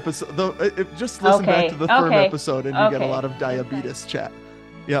you're- episode. Though, just listen back to the firm Okay. episode, and you get a Okay. lot of diabetes chat.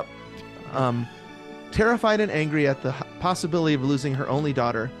 Yep. Terrified and angry at the possibility of losing her only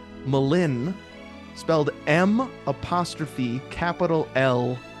daughter, Malin, spelled M''Lynn,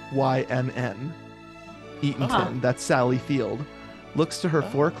 Eatonton, that's Sally Field, looks to her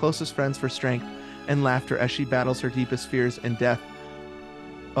four closest friends for strength and laughter as she battles her deepest fears and death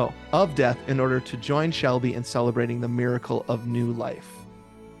in order to join Shelby in celebrating the miracle of new life.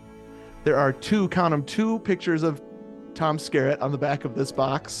 There are two pictures of Tom Skerritt on the back of this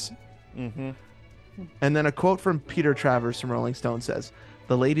box. Mm-hmm. And then a quote from Peter Travers from Rolling Stone says,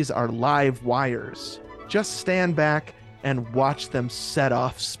 "The ladies are live wires. Just stand back and watch them set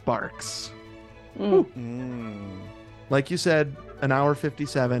off sparks." Like you said, an hour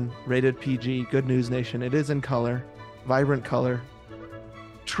 57, rated PG, Good News Nation. It is in color, vibrant color.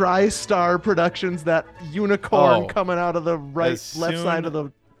 TriStar Productions, that unicorn coming out of the left side of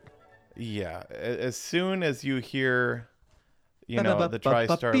the... Yeah, as soon as you hear, the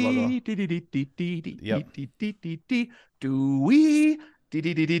TriStar logo.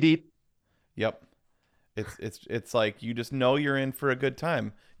 Yep. It's like you just know you're in for a good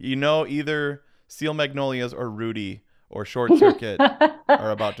time. Either Steel Magnolias or Rudy or Short Circuit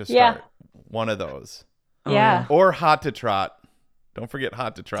are about to start. Yeah. One of those. Yeah. Or Hot to Trot. Don't forget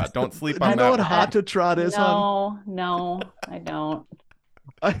Hot to Trot. Don't sleep on I that. know what one. Hot to Trot is, hon. No, I don't.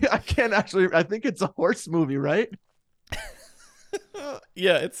 I can't actually. I think it's a horse movie, right?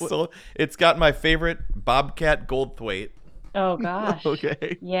 Yeah, it's got my favorite Bobcat Goldthwait. Oh gosh.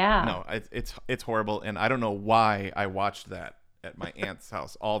 Okay. Yeah. No, it's horrible, and I don't know why I watched that at my aunt's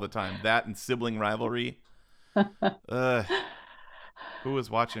house all the time. That and sibling rivalry. Who was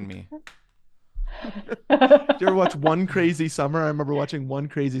watching me? Did you ever watch One Crazy Summer? I remember watching One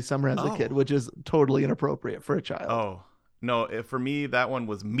Crazy Summer as a kid, which is totally inappropriate for a child. Oh no, for me that one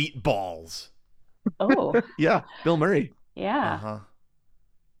was Meatballs. Oh. Yeah, Bill Murray. Yeah.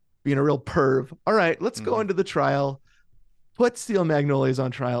 Being a real perv. All right, let's go into the trial. Put Steel Magnolias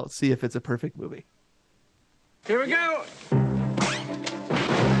on trial. See if it's a perfect movie. Here we go.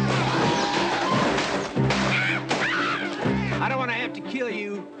 I don't want to have to kill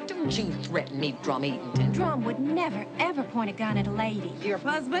you. Don't you threaten me, Drum Eaton. Drum would never, ever point a gun at a lady. Your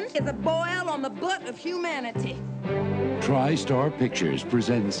husband is a boil on the butt of humanity. TriStar Pictures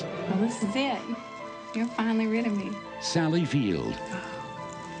presents Well, this is it. You're finally rid of me. Sally Field,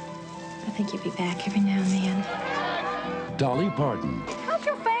 I think you'll be back every now and then. Dolly Parton, How's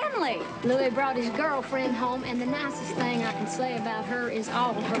your family? Louis brought his girlfriend home, and the nicest thing I can say about her is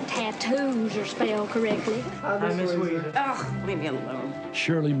all of her tattoos are spelled correctly. Ugh, leave me alone.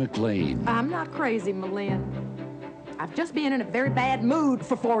 Shirley MacLaine, I'm not crazy, Malin. I've just been in a very bad mood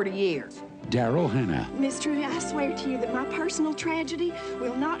for 40 years. Daryl Hannah, Miss Trudy, I swear to you that my personal tragedy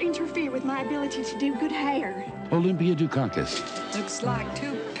will not interfere with my ability to do good hair. Olympia Dukakis, Looks like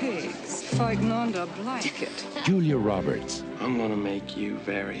two pigs fighting under a blanket. Julia Roberts, I'm gonna make you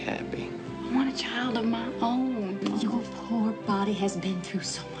very happy. I want a child of my own. Your poor body has been through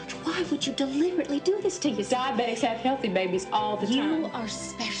so much. Why would you deliberately do this to yourself? Diabetics have healthy babies all the time. You are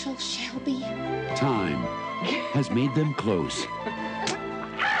special, Shelby. time has made them close.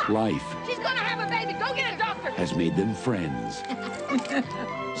 Life She's gonna have a baby. Go get a doctor. has made them friends.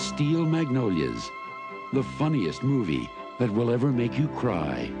 Steel Magnolias, the funniest movie that will ever make you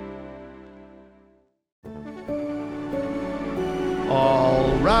cry. All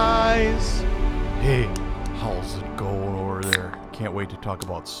rise. Hey, how's it going over there? Can't wait to talk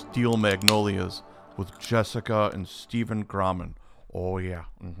about Steel Magnolias with Jessica and Stephen Grahmann. Oh yeah.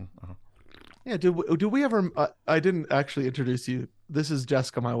 Yeah, did we ever? I didn't actually introduce you. This is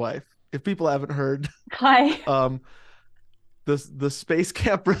Jessica, my wife. If people haven't heard, Hi. the Space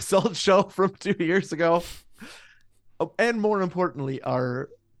Camp results show from 2 years ago, and more importantly, our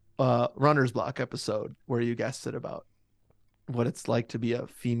Runner's Block episode where you guessed it about what it's like to be a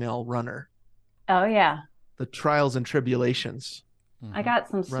female runner. Oh yeah. The trials and tribulations. I got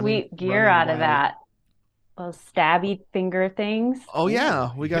some Running- sweet gear running out of wild. that. Those stabby finger things. Oh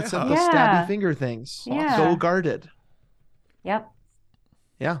yeah, we got some of the Yeah. stabby finger things. Yeah. Go guarded. Yep.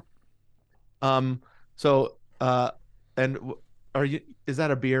 Yeah. So and are you? Is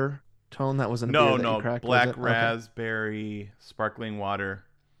that a beer tone? That wasn't a beer that you cracked, was Black it? Okay. raspberry sparkling water.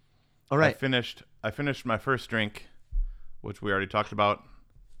 All right. I finished my first drink, which we already talked about,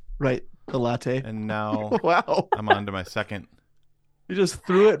 Right. The latte. and now Wow. I'm on to my second. You just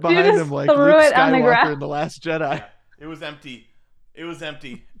threw it behind just him like threw Luke it on the Skywalker ground. in The Last Jedi. It was empty.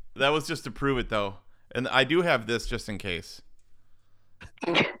 That was just to prove it, though. And I do have this just in case.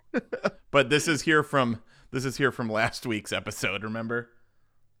 But this is here from last week's episode. Remember?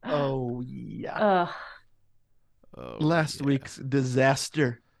 Oh yeah. Ugh. Oh, Last yeah. week's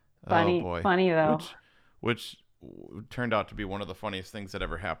disaster. Funny. Oh boy. Funny though. Which turned out to be one of the funniest things that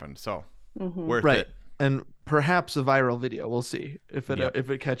ever happened. So worth Right. it. And perhaps a viral video. We'll see if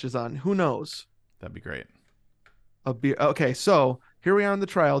it catches on. Who knows? That'd be great. A beer. Okay, so here we are in the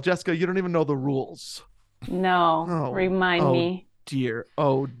trial. Jessica, you don't even know the rules. No. Oh, Remind me. Dear.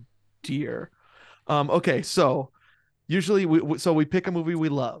 Oh dear. Okay, so usually we pick a movie we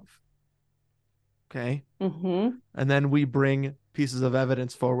love. Okay. Mm-hmm. And then we bring pieces of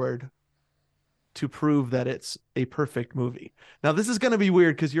evidence forward to prove that it's a perfect movie. Now, this is going to be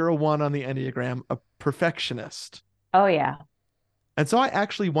weird because you're a 1 on the Enneagram, a perfectionist. Oh yeah. And so I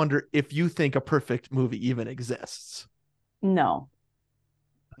actually wonder if you think a perfect movie even exists. No.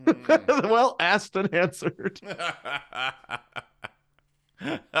 Well, asked and answered.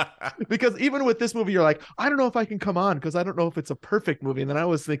 Because even with this movie, you're like, I don't know if I can come on because I don't know if it's a perfect movie. And then I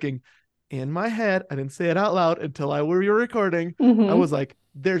was thinking in my head, I didn't say it out loud until we were recording. Mhm. I was like,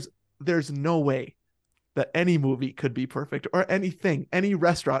 there's no way that any movie could be perfect, or anything, any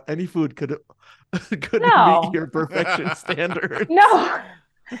restaurant, any food could No. meet your perfection standard. No.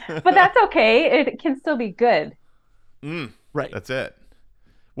 But that's okay. It can still be good. Right. That's it.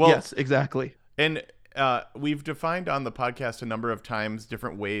 Well, yes, exactly. and we've defined on the podcast a number of times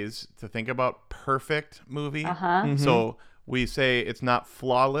different ways to think about perfect movie. So we say it's not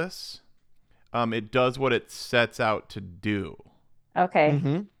flawless. It does what it sets out to do.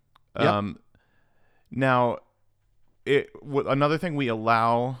 Okay. Now, another thing we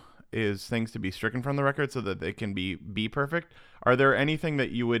allow is things to be stricken from the record so that they can be perfect. Are there anything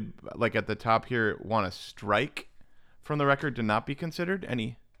that you would, like at the top here, want to strike from the record to not be considered?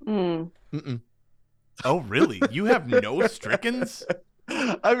 Any? Oh, really? You have no strickens?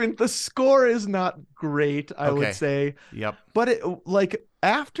 I mean, the score is not great, I would say. Yep. But it, like,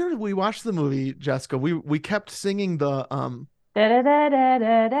 after we watched the movie, Jessica, we kept singing the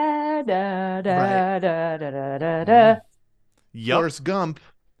Forrest Gump.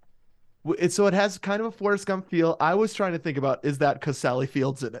 So it has kind of a Forrest Gump feel. I was trying to think about, is that because Sally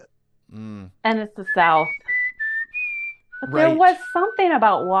Field's in it? And it's the South. But there was something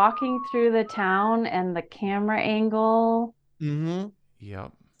about walking through the town and the camera angle.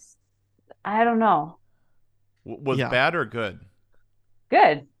 Yep. I don't know. Was bad or good?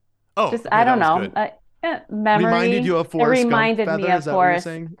 Good. Oh, just I don't know. Memory reminded you of Forrest Gump. It reminded me of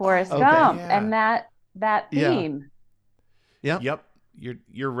Forrest Gump and that theme. Yep.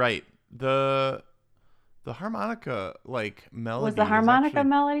 You're right. The harmonica melody was the harmonica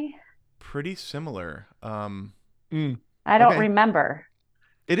melody pretty similar. I don't remember.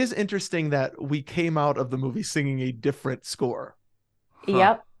 It is interesting that we came out of the movie singing a different score.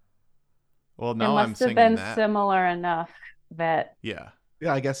 Yep. Well, now it I'm singing that. Must have been that. similar enough that. Yeah,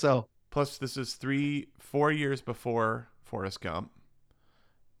 I guess so. Plus, this is 4 years before Forrest Gump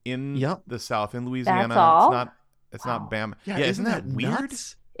in the South, in Louisiana. That's all? It's not Bama. Yeah, isn't that weird?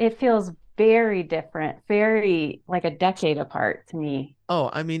 Nuts? It feels very different, very like a decade apart to me. Oh,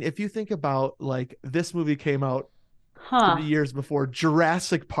 I mean, if you think about this movie came out 3 years before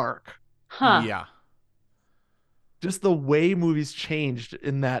Jurassic Park. Yeah. Just the way movies changed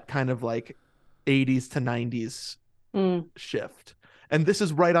in that kind of 80s to 90s shift. And this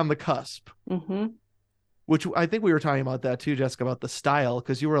is right on the cusp. Which I think we were talking about that too, Jessica, about the style,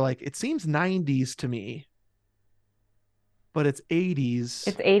 because you were like, it seems 90s to me. But it's 80s.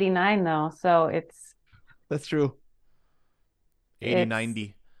 It's 89 though, so it's... That's true. 80,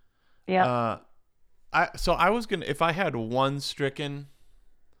 90. Yeah. So I was gonna, if I had one stricken,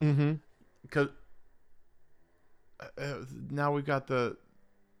 because now we've got the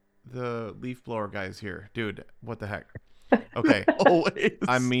leaf blower guys here, dude. What the heck? Okay. Always.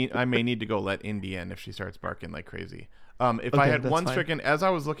 I may need to go let Indy in if she starts barking like crazy. If I had one stricken, as I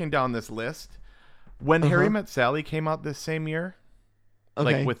was looking down this list, when Harry Met Sally came out this same year,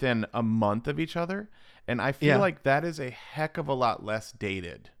 within a month of each other, and I feel like that is a heck of a lot less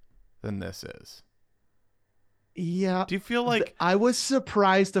dated than this is. Yeah. Do you feel like... I was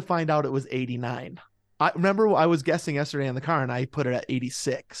surprised to find out it was 89. I remember I was guessing yesterday in the car and I put it at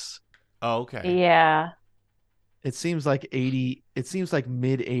 86. Oh, okay. Yeah. It seems like 80. It seems like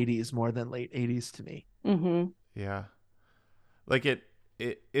mid 80s more than late 80s to me. Yeah. Like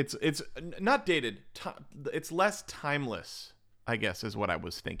it's not dated. It's less timeless, I guess, is what I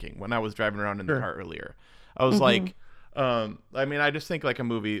was thinking when I was driving around in the car earlier. I was like, I mean, I just think like a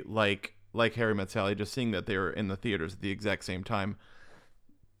movie like Harry Met Sally, just seeing that they were in the theaters at the exact same time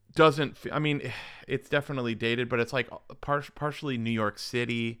doesn't. I mean, it's definitely dated, but it's like partially New York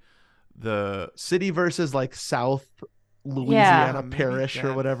City, the city versus South Louisiana parish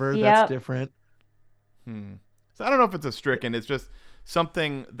or whatever. That's different. So I don't know if it's a stricken. It's just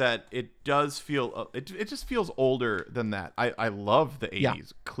something that it does feel. It just feels older than that. I love the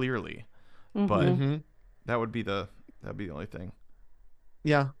 80s clearly, but that would be the only thing.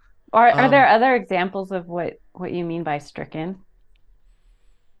 Yeah. Are there other examples of what you mean by stricken?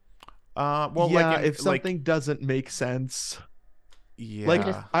 Well, if something doesn't make sense.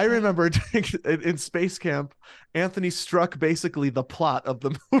 Yeah. I remember in Space Camp, Anthony struck basically the plot of the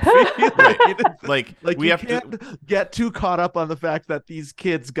movie. We have to get too caught up on the fact that these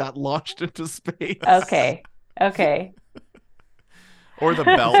kids got launched into space. Okay. Or the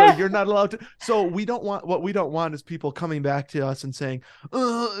belt. So you're not allowed to. So we don't want is people coming back to us and saying,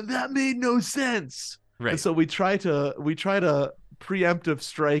 that made no sense. Right. And so we try to preemptive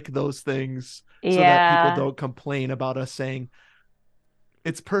strike those things so that people don't complain about us saying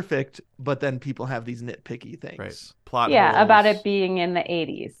it's perfect, but then people have these nitpicky things. Right. Plot holes. About it being in the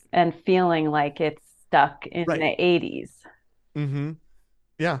 80s and feeling like it's stuck in the 80s.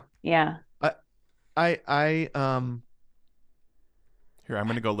 Yeah. Yeah. I Here, I'm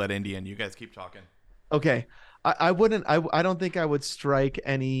gonna go let Indy in. You guys keep talking. Okay. I don't think I would strike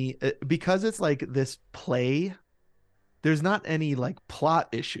any, because it's like this play. There's not any plot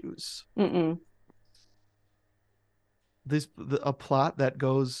issues. a plot that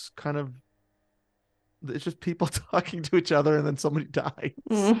goes kind of, it's just people talking to each other and then somebody dies.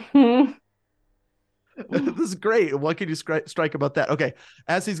 Mhm. This is great. What can you strike about that? Okay,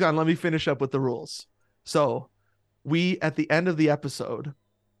 as he's gone, let me finish up with the rules. So we, at the end of the episode,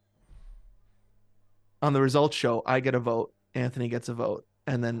 on the results show, I get a vote, Anthony gets a vote,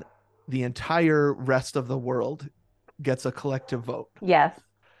 and then the entire rest of the world gets a collective vote. Yes.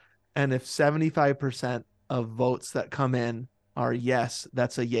 And if 75% of votes that come in are yes,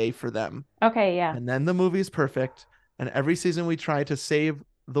 that's a yay for them. Okay, yeah. And then the movie is perfect. And every season we try to save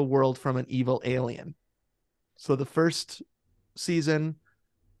the world from an evil alien. So the first season,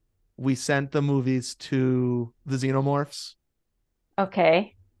 we sent the movies to the xenomorphs.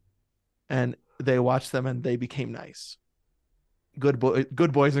 Okay. And they watched them and they became nice. Good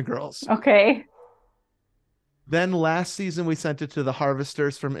boys and girls. Okay. Then last season, we sent it to the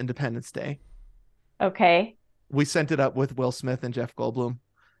harvesters from Independence Day. Okay. We sent it up with Will Smith and Jeff Goldblum,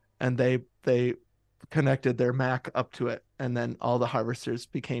 and they connected their Mac up to it, and then all the harvesters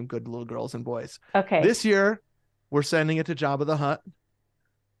became good little girls and boys. Okay. This year, we're sending it to Jabba the Hutt.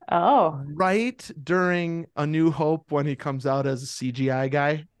 Oh. Right during A New Hope, when he comes out as a CGI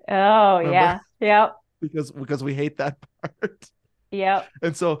guy. Oh, Remember? yeah. Yep. Because we hate that part. Yep.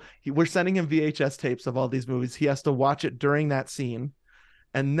 And so we're sending him VHS tapes of all these movies. He has to watch it during that scene.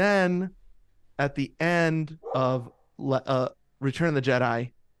 And then at the end of Return of the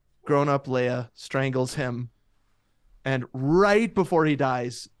Jedi, grown-up Leia strangles him. And right before he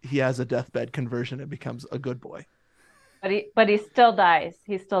dies, he has a deathbed conversion and becomes a good boy. But he still dies.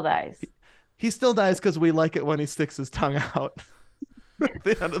 He still dies. He still dies because we like it when he sticks his tongue out. At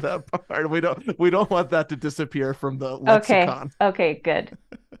the end of that part, we don't want that to disappear from the lexicon. Okay, good.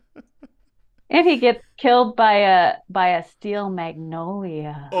 And he gets killed by a steel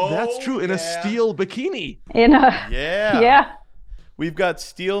magnolia. Oh, that's true. In a steel bikini. Yeah. We've got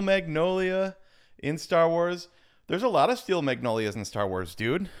steel magnolia in Star Wars. There's a lot of steel magnolias in Star Wars,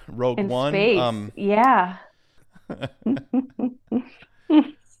 dude. Rogue in One. Space. Yeah.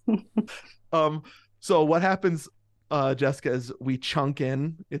 So what happens, Jessica, is we chunk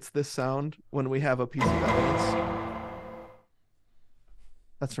in. It's this sound when we have a piece of evidence.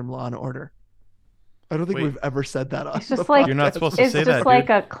 That's from Law and Order. I don't think we've ever said that on it's just the like podcast. You're not supposed to say that, It's just like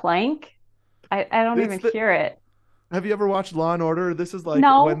a clank. I don't even hear it. Have you ever watched Law and Order? This is like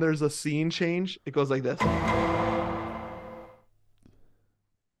No. when there's a scene change, it goes like this.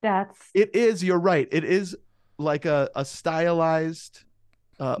 It is, you're right. It is like a stylized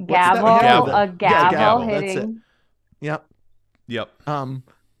gavel. A gavel hitting. That's it. Yep.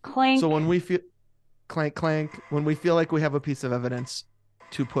 Clank. So when we feel clank clank, when we feel like we have a piece of evidence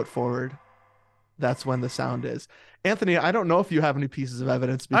to put forward, that's when the sound is. Anthony, I don't know if you have any pieces of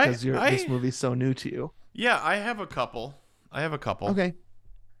evidence because this movie's so new to you. Yeah, I have a couple. Okay.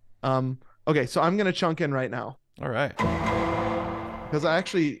 Okay, so I'm gonna chunk in right now. All right. Because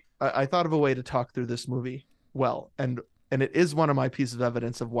I thought of a way to talk through this movie well, and it is one of my pieces of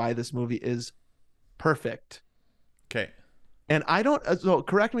evidence of why this movie is perfect. Okay. And so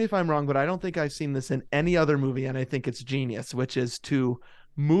correct me if I'm wrong, but I don't think I've seen this in any other movie, and I think it's genius, which is to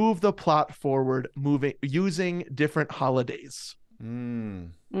move the plot forward, using different holidays.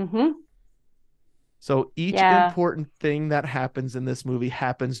 Mm-hmm. So each important thing that happens in this movie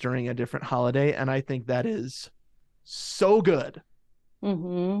happens during a different holiday, and I think that is so good.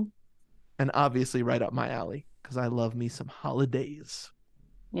 Mm-hmm. And obviously right up my alley, because I love me some holidays.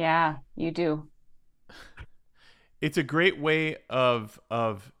 Yeah, you do. It's a great way of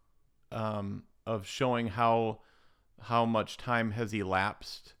showing how much time has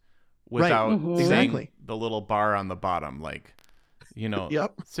elapsed without saying the little bar on the bottom, like,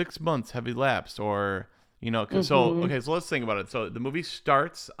 6 months have elapsed, or so let's think about it. So the movie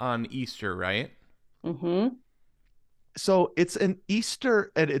starts on Easter, right? Mm-hmm. So it's an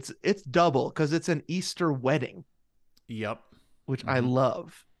Easter, and it's double because it's an Easter wedding. Yep. Which I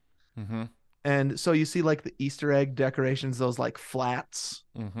love. Mm-hmm. And so you see like the Easter egg decorations, those like flats,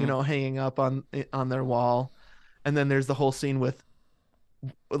 hanging up on their wall. And then there's the whole scene with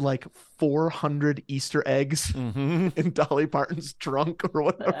like 400 Easter eggs in Dolly Parton's trunk or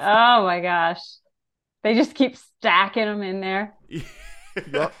whatever. Oh my gosh. They just keep stacking them in there.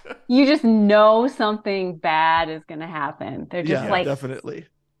 Yep. You just know something bad is going to happen. They're just definitely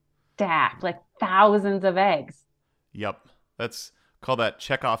stacked, like thousands of eggs. Yep. Call that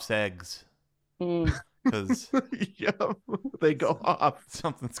Chekhov's eggs. Because they go off.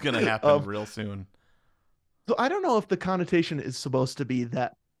 Something's going to happen real soon. So I don't know if the connotation is supposed to be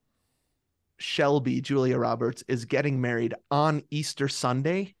that Shelby, Julia Roberts, is getting married on Easter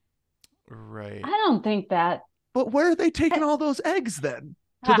Sunday. Right. I don't think that But where are they taking all those eggs then?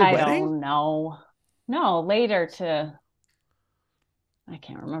 To the I wedding? don't know. No, later to. I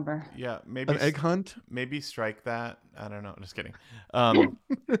can't remember. Yeah, maybe An egg hunt? Maybe strike that. I don't know. Just kidding.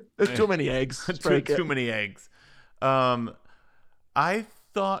 There's too many eggs. Strike too it. many eggs. I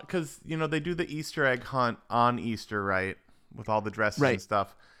thought because they do the Easter egg hunt on Easter, right, with all the dresses and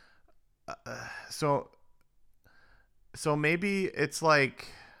stuff. So maybe it's like,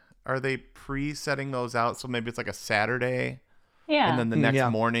 are they pre-setting those out? So maybe it's like a Saturday. Yeah. And then the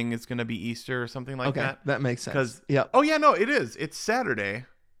next morning is going to be Easter or something like that. Okay, that makes sense. Because yeah. Oh yeah, no, it is. It's Saturday.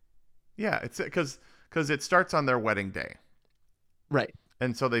 Yeah, it's because it starts on their wedding day. Right.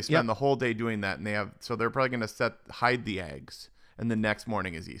 And so they spend the whole day doing that, and they're probably going to hide the eggs, and the next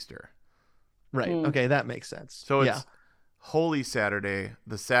morning is Easter. Right. Okay, that makes sense. So it's Holy Saturday,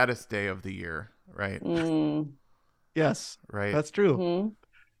 the saddest day of the year, right? Yes. Right. That's true.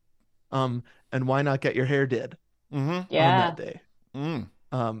 And why not get your hair did on that day?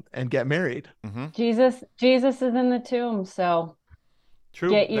 And get married. Jesus is in the tomb, so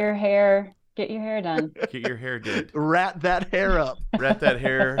true. Get your hair done. Get your hair did. Rat that hair up. Rat that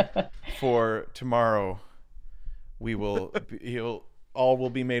hair for tomorrow. All will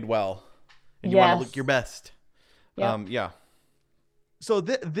be made well. And you want to look your best. Yep. Yeah. So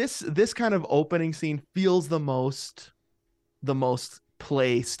this kind of opening scene feels the most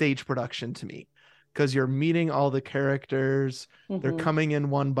play stage production to me, because you're meeting all the characters. They're coming in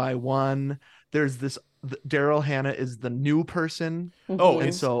one by one. There's this Daryl Hannah is the new person.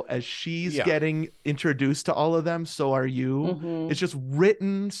 And so as she's getting introduced to all of them, so are you. It's just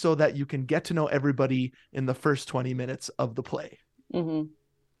written so that you can get to know everybody in the first 20 minutes of the play.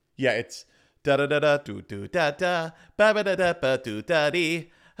 Yeah, it's da da da da do do da da ba ba da da ba do da dee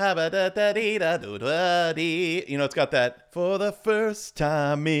ha ba da da dee da do da dee. It's got that for the first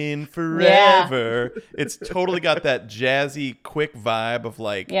time in forever. It's totally got that jazzy, quick vibe of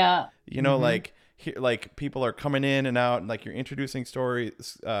like, like people are coming in and out, and like you're introducing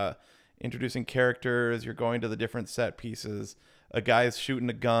stories, introducing characters. You're going to the different set pieces. A guy's shooting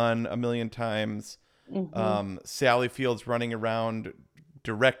a gun a million times. Sally Field's running around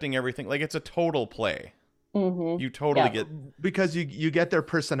directing everything. Like, it's a total play. You totally get, because you get their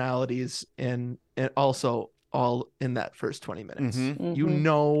personalities and also all in that first 20 minutes. You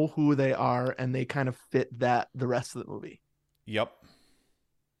know who they are, and they kind of fit that the rest of the movie. Yep.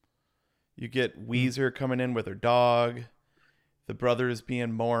 You get Weezer coming in with her dog, the brothers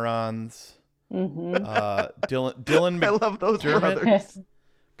being morons. Dylan I love those brothers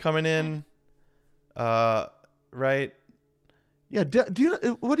coming in. Right. Yeah.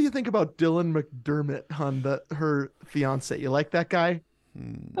 What do you think about Dylan McDermott, her fiance? You like that guy?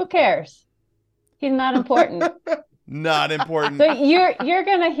 Who cares? He's not important. Not important. So you're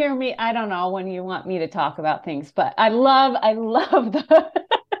gonna hear me. I don't know when you want me to talk about things, but I love the.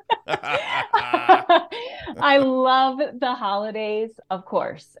 I love the holidays, of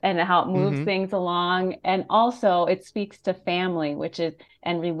course, and how it moves things along, and also it speaks to family,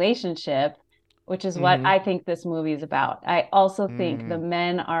 and relationship, which is what I think this movie is about. I also think the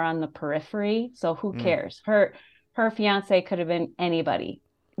men are on the periphery, so who cares? Her fiance could have been anybody.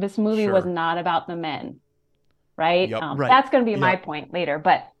 This movie was not about the men, right? Yep. That's going to be my point later,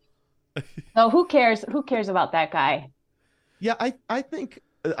 but so who cares? Who cares about that guy? Yeah, I think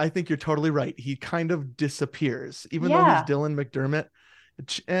you're totally right. He kind of disappears, even though he's Dylan McDermott.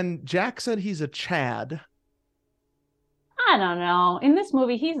 And Jack said he's a Chad. I don't know. In this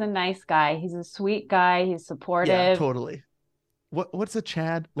movie, he's a nice guy. He's a sweet guy. He's supportive. Yeah, totally. What's a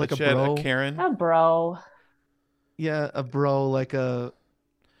Chad? Like a Chad, bro? a Karen? A bro. Yeah, a bro, like a...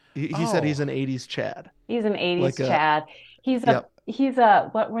 He said he's an 80s Chad. He's an 80s Chad. He's a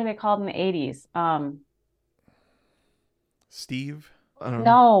what were they called in the 80s? Steve? I don't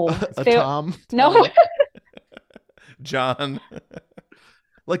know. No. A Tom? No. John.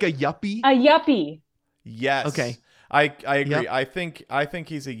 Like a yuppie? A yuppie. Yes. Okay. I agree. Yep. I think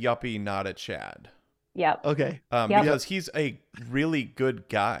he's a yuppie, not a Chad. Yep. Okay. Because he's a really good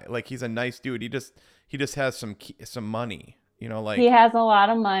guy. Like, he's a nice dude. He just has some money. Like, he has a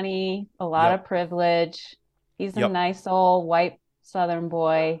lot of money, a lot of privilege. He's a nice old white Southern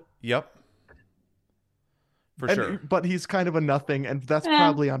boy. Yep. For sure. But he's kind of a nothing, and that's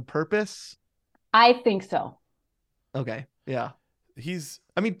probably on purpose. I think so. Okay. Yeah.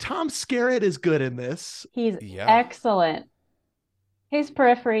 I mean, Tom Skerritt is good in this. He's excellent. He's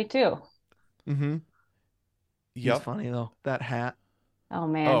periphery too. Mm-hmm. Yep. He's funny though. That hat. Oh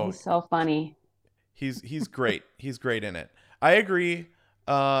man, he's so funny. He's great. He's great in it. I agree.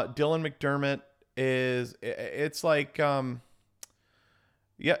 Dylan McDermott it's like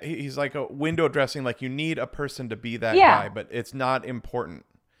Yeah, he's like a window dressing. Like you need a person to be that Yeah. guy, but it's not important.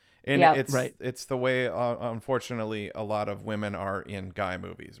 And Yep. it's Right. it's the way, unfortunately, a lot of women are in guy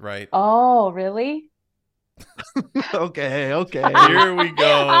movies, right? Oh, really? Okay. Here we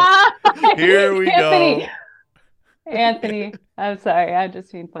go. Here we Anthony. go. Anthony, I'm sorry. I'm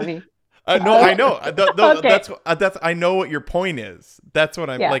just being funny. No, I know. Okay. That's. I know what your point is. That's what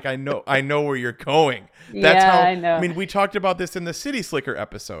I'm Yeah. like. I know where you're going. That's Yeah, how. I know. I mean, we talked about this in the City Slicker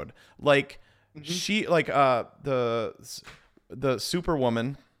episode. Like she, like the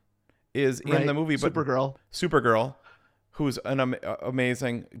Superwoman is in the movie, but Supergirl, who's an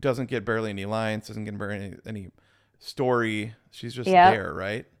amazing, doesn't get barely any lines, doesn't get barely any story. She's just there,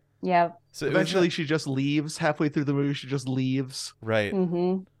 right? Yeah. So eventually she just leaves halfway through the movie. She just leaves. Right.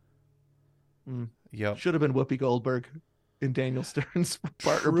 Mm-hmm. Yep. Should have been Whoopi Goldberg in Daniel Stern's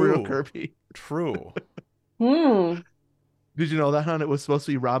partner, Bruno Kirby. True. Did you know that, hon? It was supposed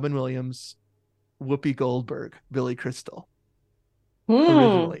to be Robin Williams, Whoopi Goldberg, Billy Crystal.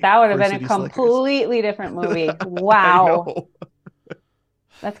 Originally, that would have for been a City completely different movie. Wow.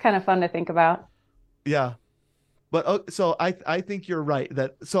 That's kind of fun to think about. Yeah. But so I think you're right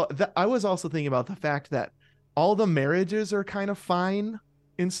that I was also thinking about the fact that all the marriages are kind of fine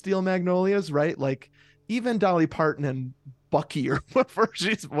in Steel Magnolias, right? Like even Dolly Parton and Bucky or whatever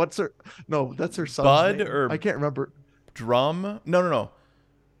that's her son's Bud name. or I can't remember. Drum? No.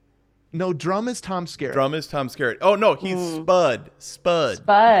 No, Drum is Tom Skerritt. Drum is Tom Skerritt. Oh no, he's Spud.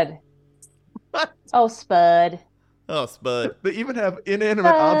 Oh, Spud. Oh, Spud. They even have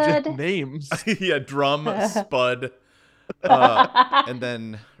inanimate object names. Yeah, Drum, Spud, and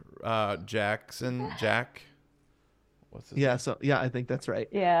then Jack. What's his name? So I think that's right.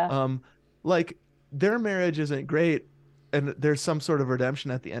 Yeah. Like their marriage isn't great, and there's some sort of redemption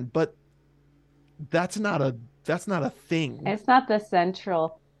at the end, but that's not a thing. It's not the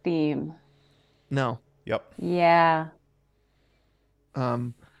central theme. No. Yep. Yeah.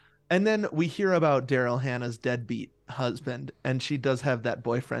 And then we hear about Daryl Hannah's deadbeat husband, and she does have that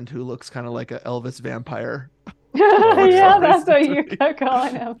boyfriend who looks kind of like a Elvis vampire. Yeah, that's what you're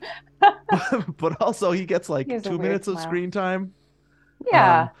calling him. But also he gets like He's 2 minutes of screen time.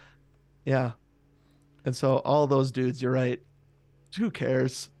 Yeah. Yeah. And so all those dudes, you're right. Who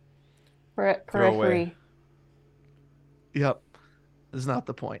cares? Periphery. Yep. Is not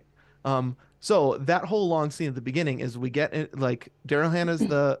the point. So that whole long scene at the beginning is we get in, like Daryl Hannah's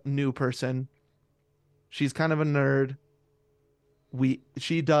the new person. She's kind of a nerd.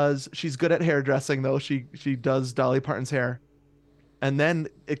 She's good at hairdressing though. She does Dolly Parton's hair. And then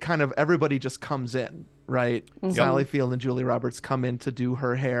it kind of everybody just comes in, right? Sally Field and Julie Roberts come in to do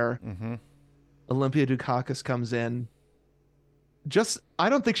her hair. Olympia Dukakis comes in. I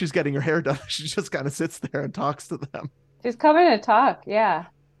don't think she's getting her hair done. She just kind of sits there and talks to them. She's coming to talk, yeah.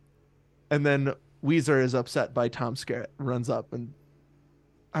 And then Weezer is upset by Tom Skerritt, runs up, and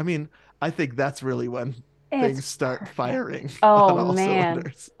I mean, I think that's really when things start firing. Oh on all man!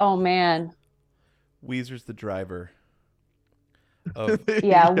 cylinders. Oh man! Weezer's the driver.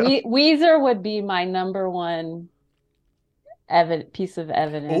 Weezer would be my number one piece of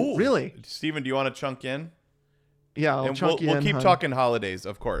evidence. Oh, really? Steven, do you want to chunk in? Yeah, I'll chunk we'll in, keep hon. talking holidays,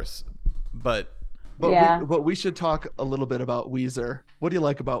 of course, but we should talk a little bit about Weezer. What do you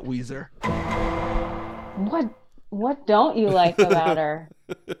like about Weezer? What don't you like about her?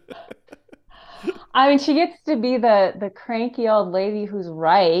 I mean, she gets to be the cranky old lady who's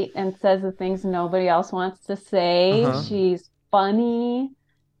right and says the things nobody else wants to say. She's funny.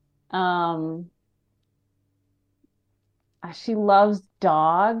 She loves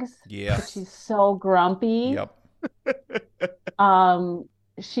dogs. Yeah. But she's so grumpy. Yep.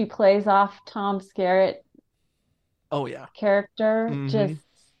 She plays off Tom Skerritt. Oh yeah. Character just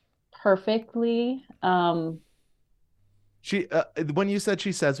perfectly. She when you said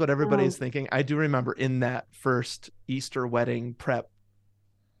she says what everybody's thinking, I do remember in that first Easter wedding prep,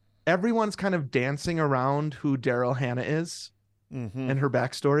 everyone's kind of dancing around who Daryl Hannah is and her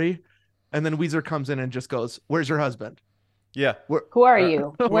backstory, and then Weezer comes in and just goes, "Where's your husband? Yeah. Who are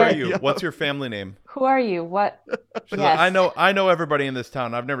you? Who are you? What's your family name? Who are you? What? She's like, I know everybody in this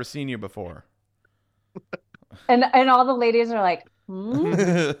town. I've never seen you before." And all the ladies are like,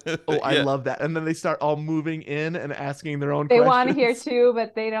 I love that. And then they start all moving in and asking their own questions. They want to hear too,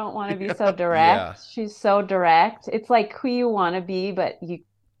 but they don't want to be so direct. Yeah. She's so direct. It's like who you want to be, but you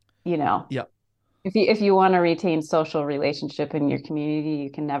know. Yeah. If you want to retain social relationship in your community, you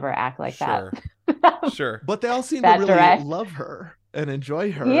can never act like that. Sure. But they all seem to really love her and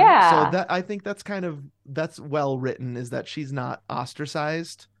enjoy her. Yeah. So I think that's well written, is that she's not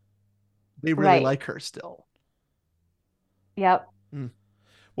ostracized. They really like her still. Yep.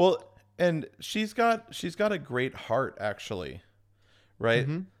 Well, and she's got a great heart, actually, right?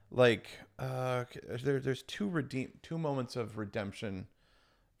 Mm-hmm. Like, there's two moments of redemption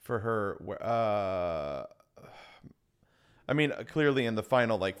for her. I mean, clearly in the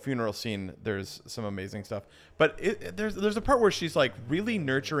final like funeral scene, there's some amazing stuff. But there's a part where she's like really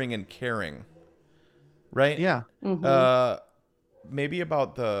nurturing and caring, right? Yeah. Mm-hmm. Maybe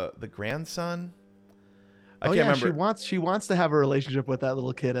about the grandson. I can't Yeah, remember. she wants to have a relationship with that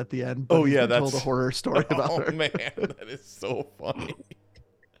little kid at the end, but Oh he's yeah, been told a horror story about her. Oh man, that is so funny.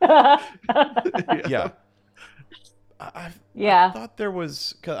 Yeah. I thought there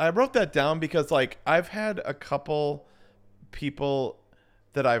was. 'Cause I wrote that down because like I've had a couple people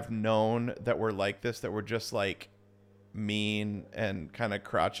that I've known that were like this, that were just like mean and kind of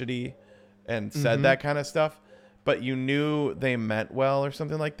crotchety and said that kind of stuff, but you knew they meant well or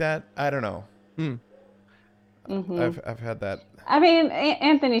something like that. I don't know. I've had that. I mean,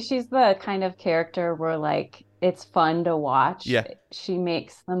 Anthony, she's the kind of character where like it's fun to watch. Yeah. She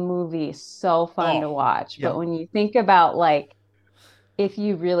makes the movie so fun to watch. yeah. But when you think about like if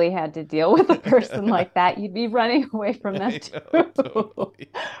you really had to deal with a person like that, you'd be running away from them too. Totally.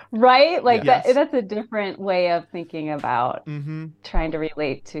 Right? Like Yes. that's a different way of thinking about trying to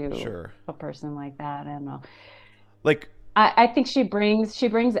relate to a person like that. I don't know. Like I think she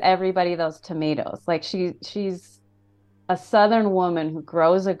brings everybody those tomatoes. Like she's a Southern woman who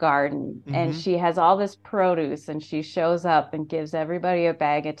grows a garden and she has all this produce and she shows up and gives everybody a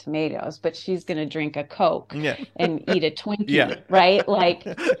bag of tomatoes, but she's going to drink a Coke and eat a Twinkie, right? Like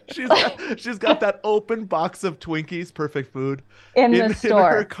she's got that open box of Twinkies, perfect food in the store,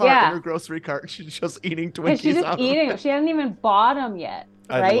 in her cart, in her grocery cart. She's just eating Twinkies. And she's just eating them. She hasn't even bought them yet,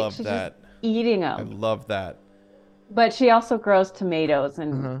 right? I love she's that. Just eating them. I love that. But she also grows tomatoes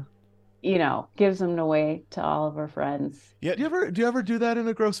and you know, gives them away to all of her friends. Yeah. Do you ever do that in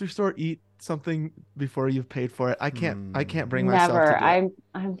a grocery store? Eat something before you've paid for it? I can't bring myself to do it.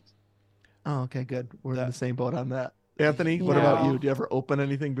 I'm Oh, okay, good. We're in the same boat on that. Anthony, what about you? Do you ever open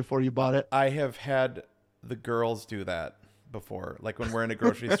anything before you bought it? I have had the girls do that before. Like when we're in a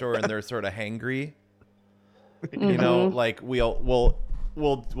grocery store and they're sort of hangry. You know, like we'll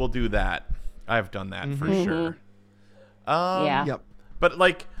do that. I've done that for sure. Yep. But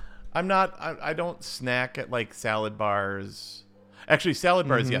like I don't snack at like salad bars. Actually, salad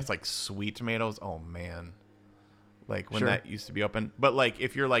bars, yes, like sweet tomatoes. Oh man. Like when that used to be open. But like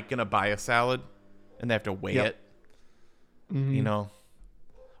if you're like gonna buy a salad and they have to weigh it, you know.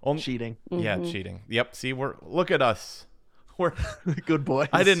 Cheating. Yeah, cheating. Yep. See, look at us. We're good boys.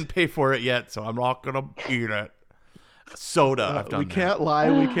 I didn't pay for it yet, so I'm not gonna eat it. Soda. I've done we that. can't lie.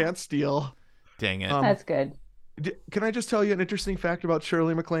 We can't steal. Dang it. That's good. Can I just tell you an interesting fact about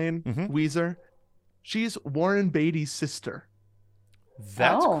Shirley MacLaine Weezer? She's Warren Beatty's sister.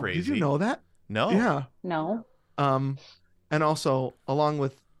 That's crazy. Did you know that? No. Yeah. No. And also, along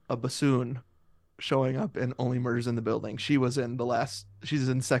with a bassoon showing up in Only Murders in the Building, she's in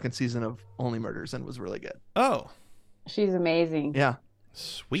the second season of Only Murders and was really good. Oh. She's amazing. Yeah.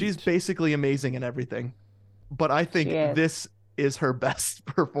 Sweet. She's basically amazing in everything. But I think this is her best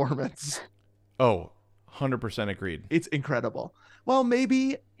performance. Oh, 100% agreed. It's incredible. Well,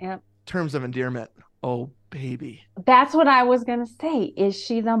 maybe Terms of Endearment. Oh, baby. That's what I was going to say. Is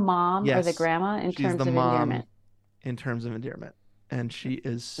she the mom or the grandma in she's Terms the of mom Endearment? In Terms of Endearment. And she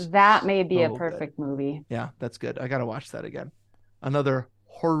is That may be so a perfect movie. Yeah, that's good. I got to watch that again. Another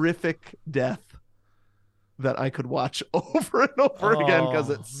horrific death that I could watch over and over again because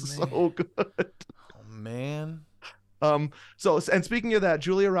it's so good. Oh, man. And speaking of that,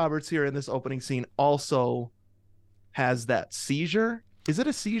 Julia Roberts here in this opening scene also has that seizure. Is it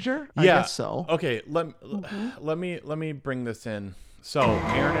a seizure? I guess so. Okay, let me bring this in. So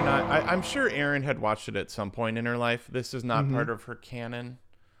Aaron and I'm sure Aaron had watched it at some point in her life. This is not part of her canon.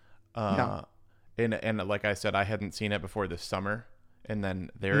 And like I said, I hadn't seen it before this summer, and then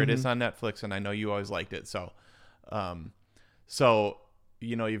it is on Netflix, and I know you always liked it. So,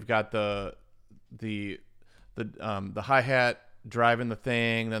 you know, you've got the hi-hat driving the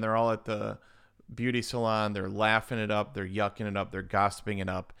thing, then they're all at the beauty salon, they're laughing it up, they're yucking it up, they're gossiping it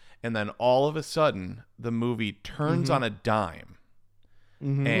up, and then all of a sudden the movie turns on a dime,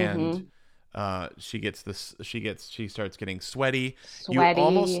 and she starts getting sweaty.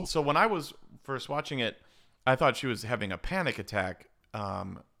 So when I was first watching it, I thought she was having a panic attack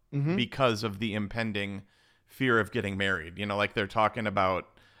because of the impending fear of getting married. You know, like they're talking about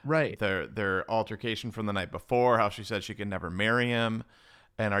their altercation from the night before, how she said she could never marry him,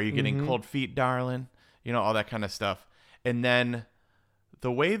 and are you getting cold feet, darling? You know, all that kind of stuff. And then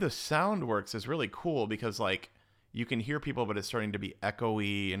the way the sound works is really cool because like you can hear people, but it's starting to be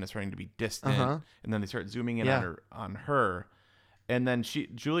echoey and it's starting to be distant. And then they start zooming in on her. And then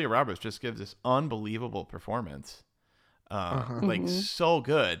Julia Roberts just gives this unbelievable performance. Like so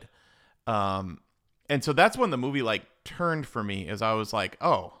good. And so that's when the movie like turned for me, as I was like,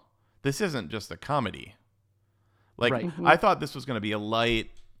 oh, this isn't just a comedy. Like I thought this was going to be a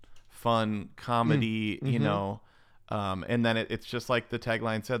light, fun comedy, you know. And then it's just like the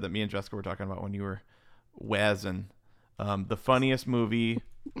tagline said that me and Jessica were talking about when you were wazzing. The funniest movie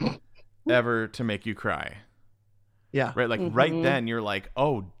ever to make you cry. Yeah. Right. Like right then you're like,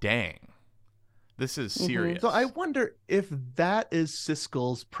 oh, dang. This is serious. So I wonder if that is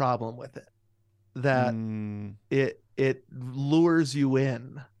Siskel's problem with it. That it lures you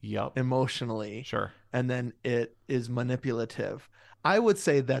in emotionally. Sure. And then it is manipulative. I would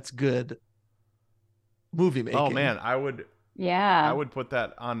say that's good movie making. Oh man, I would put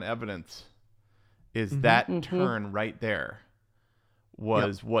that on evidence. Is that turn right there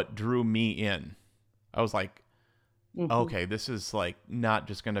was what drew me in. I was like, okay, this is like not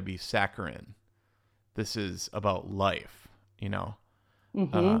just going to be saccharine. This is about life, you know?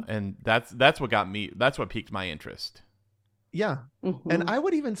 And that's what got me, that's what piqued my interest. Yeah. And I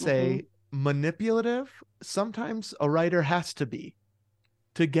would even say manipulative. Sometimes a writer has to be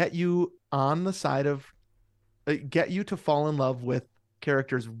to get you on the side of, get you to fall in love with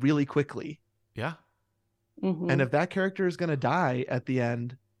characters really quickly. Yeah. And if that character is going to die at the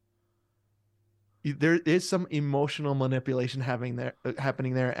end, there is some emotional manipulation happening there,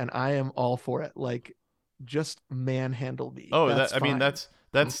 and I am all for it. Like, just manhandle me. Oh, I mean, that's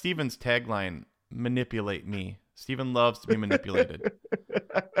Steven's tagline: "Manipulate me." Steven loves to be manipulated.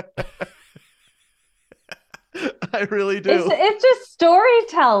 I really do. It's just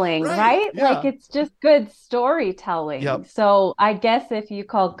storytelling, right? Yeah. Like it's just good storytelling. Yep. So I guess if you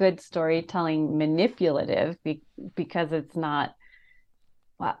call good storytelling manipulative, because it's not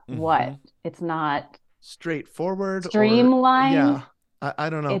what it's not straightforward, streamlined. I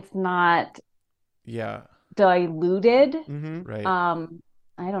don't know. It's not diluted. Right.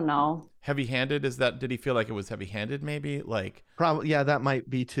 I don't know. Heavy-handed, did he feel like it was heavy-handed maybe? Like probably, yeah, that might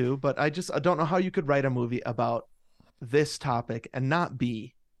be too, but I don't know how you could write a movie about this topic and not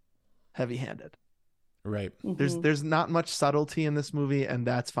be heavy-handed. Right. There's not much subtlety in this movie, and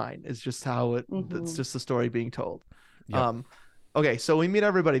that's fine. It's just how it's just the story being told. Yep. Okay, so we meet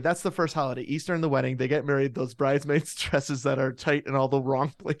everybody. That's the first holiday. Easter and the wedding. They get married. Those bridesmaids' dresses that are tight in all the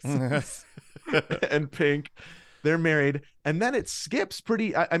wrong places and pink. They're married. And then it skips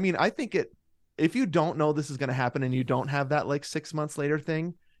pretty. I mean, I think if you don't know this is going to happen and you don't have that like 6 months later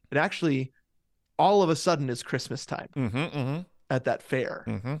thing, it actually all of a sudden is Christmas time at that fair.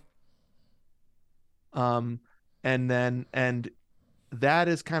 And that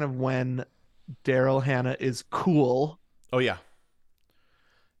is kind of when Daryl Hannah is cool. Oh, yeah.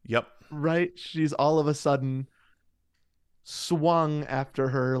 Yep. Right? She's all of a sudden swung after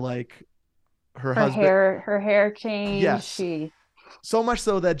her husband. Her hair changed. Yes. So much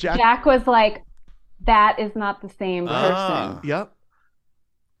so that Jack was like, that is not the same person. Yep.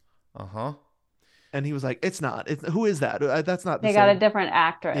 And he was like, it's not. Who is that? That's not the same. They got a different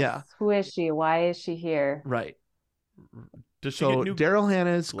actress. Yeah. Who is she? Why is she here? Right. Does she get new Daryl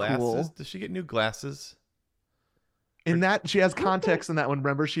Hannah is glasses? cool. Does she get new glasses? In that, she has contacts in that one.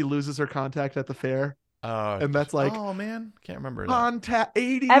 Remember, she loses her contact at the fair. And that's like, oh man, can't remember that.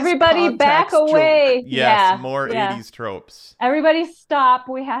 80s Everybody back away. Yes, more 80s tropes. Everybody stop.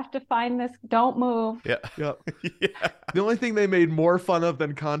 We have to find this. Don't move. Yeah. Yep. The only thing they made more fun of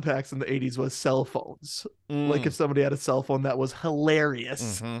than contacts in the 80s was cell phones. Like if somebody had a cell phone, that was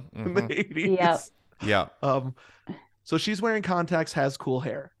hilarious in the 80s. Yeah. So she's wearing contacts, has cool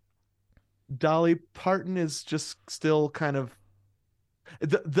hair. Dolly Parton is just still kind of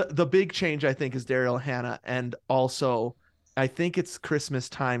the big change, I think, is Daryl Hannah, and also I think it's Christmas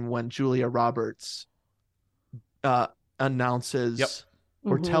time when Julia Roberts announces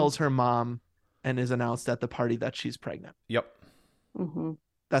or tells her mom and is announced at the party that she's pregnant. Yep.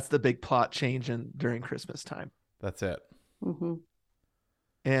 That's the big plot change during Christmas time. That's it.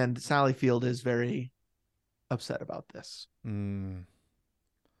 And Sally Field is very upset about this. And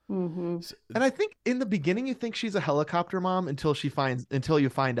I think in the beginning you think she's a helicopter mom until you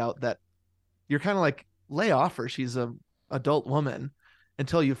find out that you're kind of like, lay off her. She's a adult woman,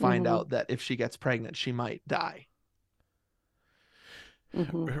 until you find out that if she gets pregnant, she might die.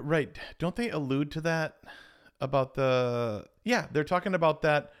 Right. Don't they allude to that about they're talking about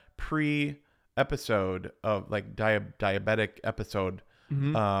that pre-episode of like diabetic episode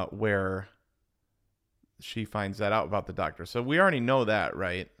where she finds that out about the doctor. So we already know that,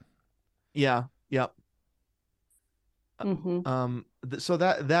 right? Yeah. Yep. So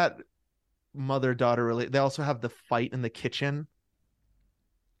that mother-daughter really, they also have the fight in the kitchen.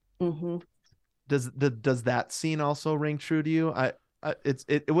 Does that scene also ring true to you?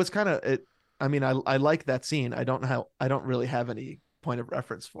 It was kind of it. I mean, I like that scene. I don't really have any point of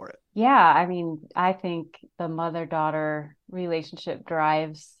reference for it. Yeah, I mean, I think the mother-daughter relationship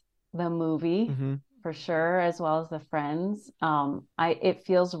drives the movie for sure, as well as the friends. It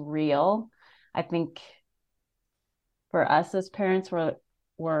feels real. I think for us as parents,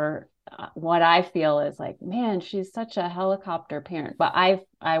 we're what I feel is like, man, she's such a helicopter parent. But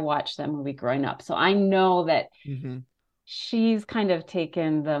I watched that movie growing up, so I know that she's kind of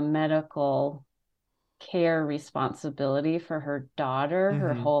taken the medical care responsibility for her daughter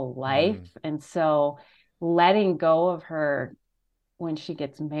her whole life. And so letting go of her when she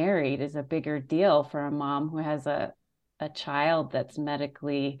gets married is a bigger deal for a mom who has a child that's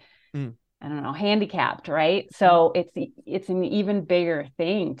medically I don't know, handicapped, right? So it's an even bigger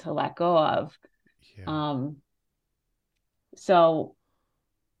thing to let go of. So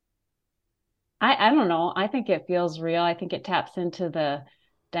I don't know. I think it feels real. I think it taps into the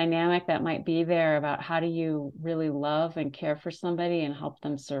dynamic that might be there about how do you really love and care for somebody and help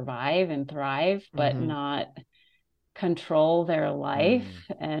them survive and thrive, but not control their life.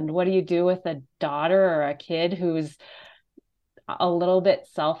 And what do you do with a daughter or a kid who's a little bit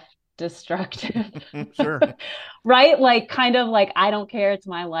self-destructive? Sure. Right? Like kind of like, I don't care. It's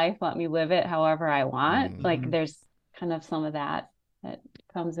my life. Let me live it however I want. Like there's kind of some of that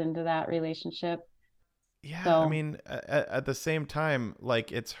comes into that relationship. Yeah, So, I mean, at the same time,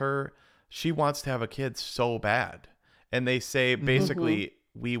 like it's her, she wants to have a kid so bad. And they say basically,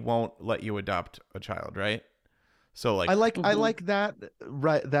 we won't let you adopt a child, right? So like I like that,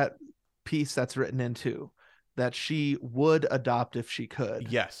 right, that piece that's written into that she would adopt if she could.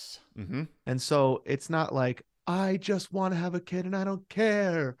 Yes. And so it's not like I just want to have a kid and I don't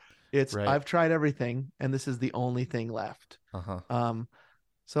care. It's I've tried everything and this is the only thing left.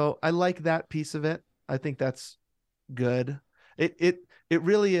 So I like that piece of it. I think that's good. It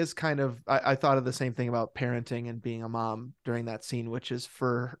really is kind of, I thought of the same thing about parenting and being a mom during that scene, which is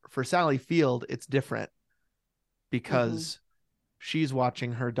for Sally Field, it's different because she's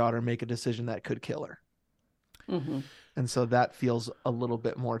watching her daughter make a decision that could kill her. And so that feels a little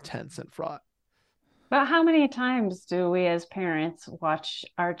bit more tense and fraught. But how many times do we as parents watch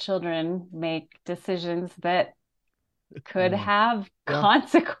our children make decisions that could have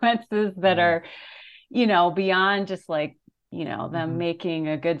consequences that are, beyond just like, them making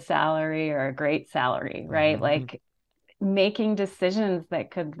a good salary or a great salary, right? Like making decisions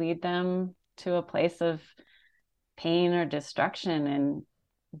that could lead them to a place of pain or destruction, and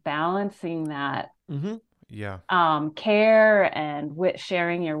balancing that care and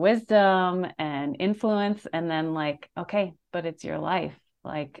sharing your wisdom and influence, and then like, okay, but it's your life.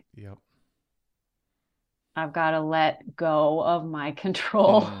 Like, I've got to let go of my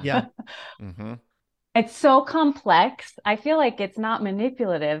control. It's so complex. I feel like it's not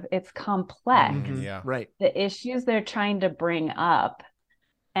manipulative. It's complex. Right. The issues they're trying to bring up.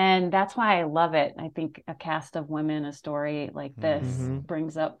 And that's why I love it. I think a cast of women, a story like this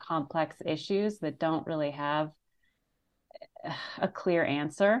brings up complex issues that don't really have a clear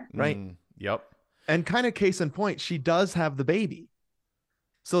answer. Right. And kind of case in point, she does have the baby.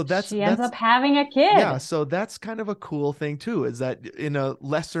 So she ends up having a kid. Yeah. So that's kind of a cool thing too, is that in a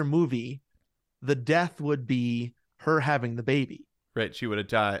lesser movie, the death would be her having the baby. Right. She would have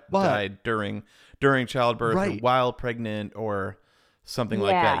died during childbirth or while pregnant or something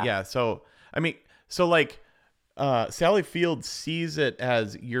like that. Yeah. So, I mean, Sally Field sees it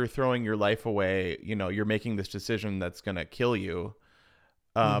as you're throwing your life away. You're making this decision that's going to kill you.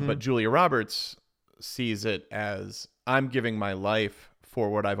 But Julia Roberts sees it as I'm giving my life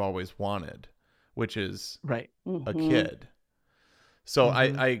for what I've always wanted, which is a kid. So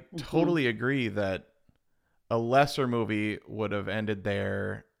I totally agree that a lesser movie would have ended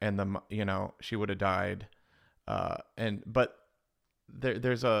there, and she would have died. But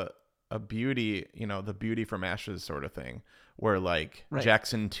there's a beauty, the beauty from ashes sort of thing, where like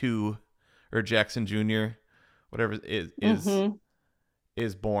Jackson 2 or Jackson Jr., whatever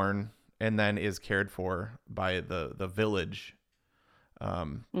is born and then is cared for by the village.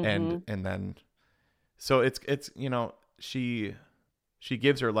 And then, so it's she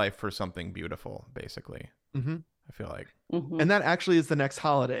gives her life for something beautiful, basically. I feel like. And that actually is the next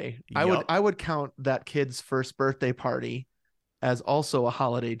holiday. I would count that kid's first birthday party as also a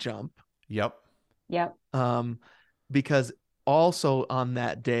holiday jump. Yep. Because also on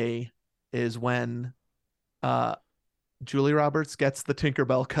that day is when Julie Roberts gets the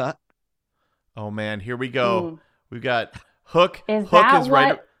Tinkerbell cut. Oh man, here we go. We've got Hook. Is Hook that is what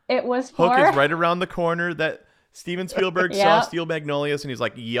right. it was Hook for? is right around the corner. That Steven Spielberg saw Yep. Steel Magnolias, and he's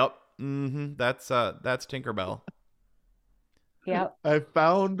like, "Yep, that's Tinkerbell." Yep. I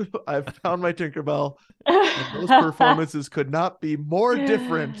found my Tinkerbell, and those performances could not be more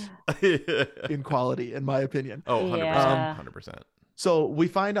different in quality, in my opinion. Oh, 100%. Yeah. 100%. So we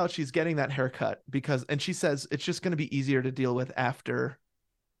find out she's getting that haircut and she says it's just going to be easier to deal with after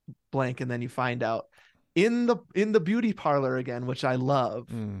blank. And then you find out in the beauty parlor again, which I love,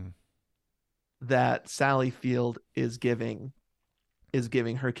 that Sally Field is giving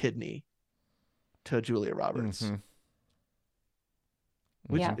her kidney to Julia Roberts,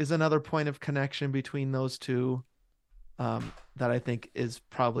 which is another point of connection between those two, that I think is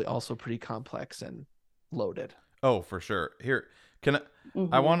probably also pretty complex and loaded. Oh, for sure. Here,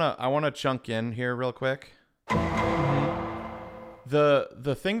 I wanna chunk in here real quick.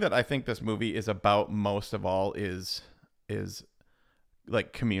 The thing that I think this movie is about most of all is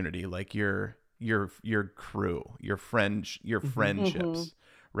like community, like your crew, your friendships,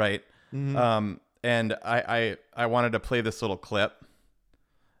 right? And I wanted to play this little clip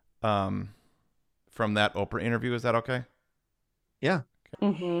from that Oprah interview. Is that okay? Yeah.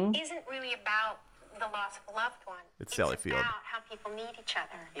 Isn't really about the loss of a loved one. It's Sally Field. It's about how people need each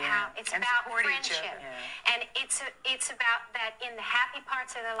other. How it's about friendship. And it's about that in the happy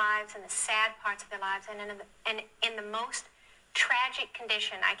parts of their lives and the sad parts of their lives, and in the most tragic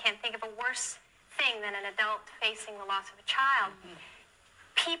condition. I can't think of a worse thing than an adult facing the loss of a child.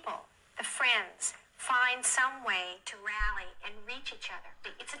 People, the friends, find some way to rally and reach each other.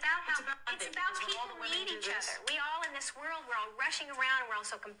 It's about people need each other. We all in this world, we're all rushing around, we're all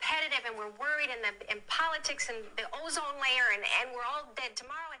so competitive, and we're worried in politics and the ozone layer, and we're all dead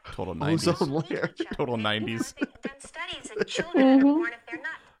tomorrow. Total 90s. Ozone layer. Total 90s. They've done studies that children that are born if they're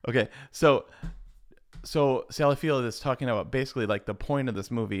not. Okay, so Sally Field is talking about basically like the point of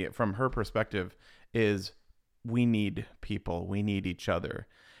this movie from her perspective is we need people, we need each other.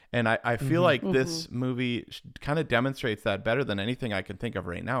 And I feel like this movie kind of demonstrates that better than anything I can think of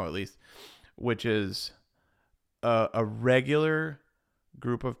right now, at least, which is a regular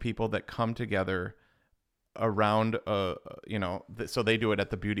group of people that come together around, so they do it at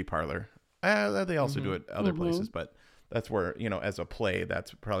the beauty parlor. They also do it other places, but that's where, as a play,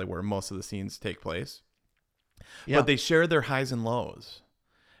 that's probably where most of the scenes take place. Yeah. But they share their highs and lows,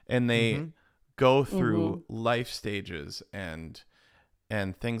 and they go through life stages and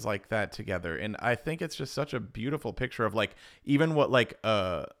things like that together. And I think it's just such a beautiful picture of like even what like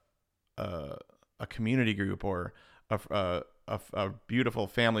a community group or a beautiful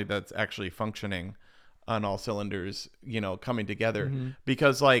family that's actually functioning on all cylinders, coming together,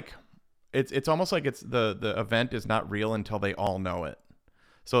 because like it's almost like it's the event is not real until they all know it.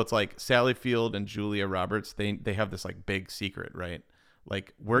 So it's like Sally Field and Julia Roberts, they have this like big secret, right?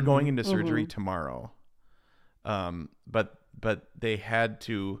 Like we're going into surgery tomorrow. But they had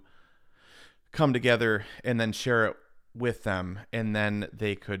to come together and then share it with them, and then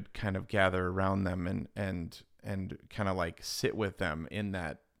they could kind of gather around them and kind of like sit with them in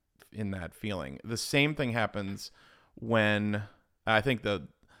that feeling. The same thing happens when I think it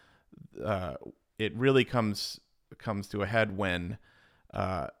really comes to a head when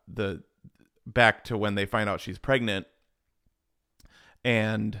back to when they find out she's pregnant,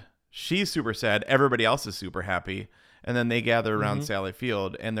 and she's super sad. Everybody else is super happy. And then they gather around Sally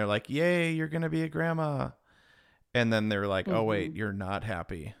Field and they're like, yay, you're going to be a grandma. And then they're like, oh, wait, you're not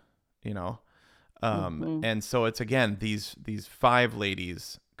happy, And so it's, again, these five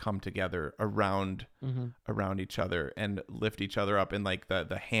ladies come together around each other and lift each other up, and like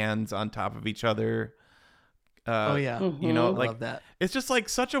the hands on top of each other. Like love that. It's just like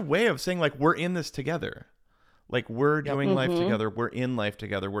such a way of saying like, we're in this together. Like we're doing life together. We're in life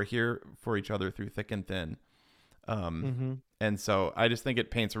together. We're here for each other through thick and thin. And so I just think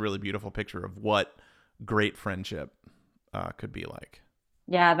it paints a really beautiful picture of what great friendship could be like.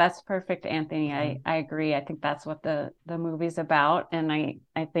 Yeah, that's perfect, Anthony. I agree. I think that's what the movie's about. And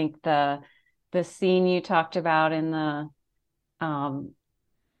I think the scene you talked about in the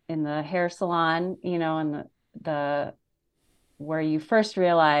hair salon, and the where you first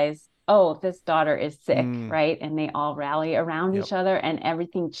realize, oh, this daughter is sick, right? And they all rally around each other and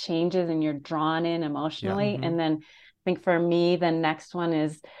everything changes and you're drawn in emotionally. And then I think for me, the next one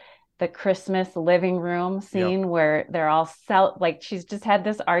is the Christmas living room scene where they're all like she's just had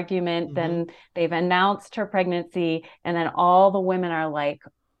this argument, then they've announced her pregnancy, and then all the women are like,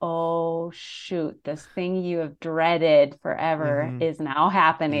 oh shoot, this thing you have dreaded forever is now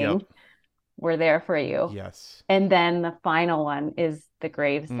happening. We're there for you. Yes. And then the final one is the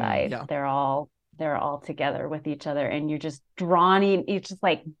graveside. They're all they're all together with each other, and you're just drawn in. It's just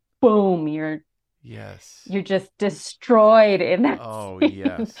like boom, you're just destroyed in that scene.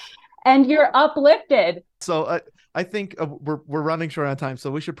 Yes. And you're uplifted. So I think we're running short on time,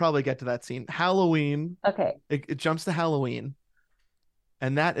 so we should probably get to that scene. Halloween. Okay. It jumps to Halloween,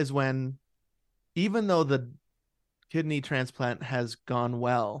 and that is when, even though the kidney transplant has gone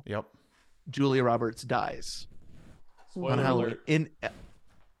well, Julia Roberts dies on Halloween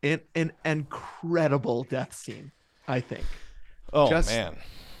in an incredible death scene, I think. Oh, just man.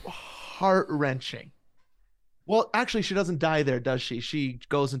 Heart-wrenching. Well, actually, she doesn't die there, does she? She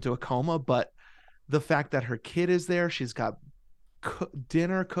goes into a coma, but the fact that her kid is there, she's got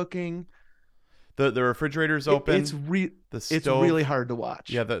dinner cooking. The refrigerator's open. It's really hard to watch.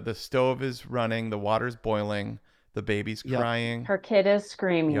 Yeah, the stove is running. The water's boiling. The baby's crying. Her kid is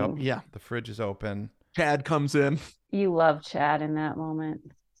screaming. Yep. Yeah. The fridge is open. Chad comes in. You love Chad in that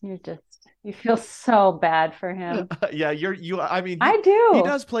moment. You feel so bad for him. Yeah, I mean, I do. He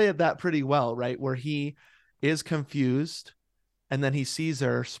does play it that pretty well, right? Where he is confused, and then he sees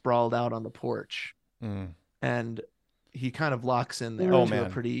her sprawled out on the porch, and he kind of locks in there to a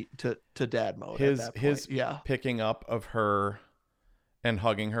pretty to dad mode. His picking up of her and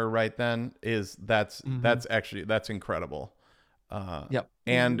hugging her right then that's incredible.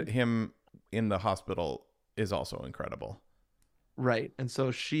 And him in the hospital is also incredible. Right. And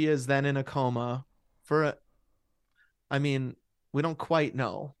so she is then in a coma we don't quite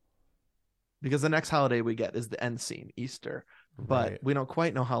know, because the next holiday we get is the end scene, Easter. But we don't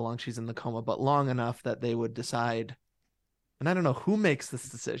quite know how long she's in the coma, but long enough that they would decide. And I don't know who makes this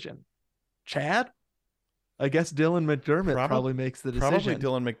decision. Chad? I guess Dylan McDermott probably makes the decision. Probably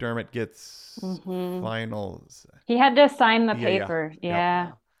Dylan McDermott gets finals. He had to sign the paper.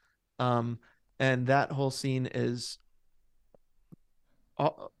 Yeah. And that whole scene is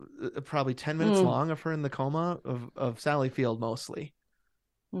probably 10 minutes long of her in the coma, of Sally Field mostly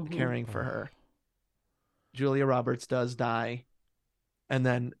caring for her. Julia Roberts does die, and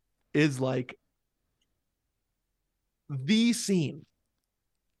then is like the scene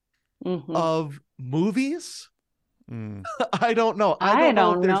of movies. I don't know. I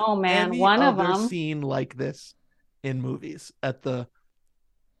don't know, man. One of them scene like this in movies at the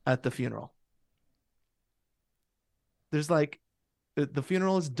funeral. There's like, the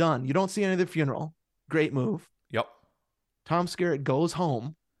funeral is done. You don't see any of the funeral. Great move. Yep. Tom Skerritt goes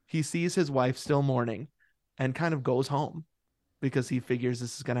home. He sees his wife still mourning and kind of goes home because he figures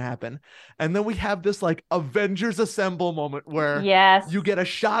this is going to happen. And then we have this like Avengers Assemble moment where you get a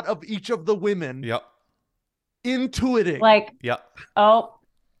shot of each of the women intuiting. Like, oh,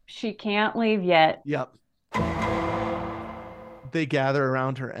 she can't leave yet. Yep. They gather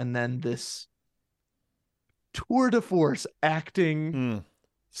around her, and then this tour de force acting,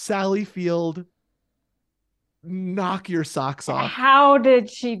 Sally Field, knock your socks off. How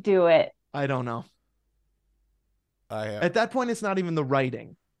did she do it? I don't know. At that point, it's not even the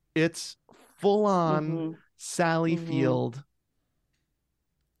writing. It's full on Sally Field.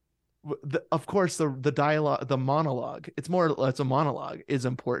 Of course, the dialogue, the monologue, it's a monologue, is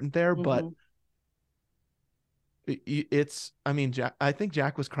important there, but I think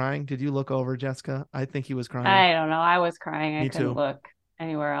Jack was crying. Did you look over, Jessica? I think he was crying. I don't know. I was crying. I couldn't too. look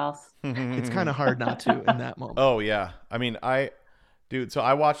anywhere else. It's kind of hard not to in that moment. Oh yeah. I mean, so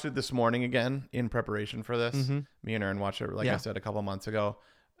I watched it this morning again in preparation for this. Me and Aaron watched it, I said, a couple months ago.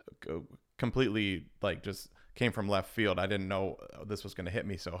 Completely just came from left field. I didn't know this was going to hit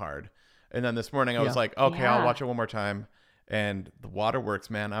me so hard. And then this morning I was like, okay, I'll watch it one more time. And the waterworks,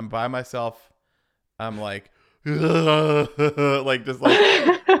 man. I'm by myself. I'm like, I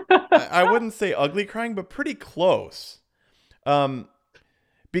wouldn't say ugly crying, but pretty close.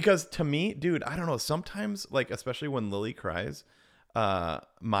 Because to me, dude, I don't know, sometimes, especially when Lily cries,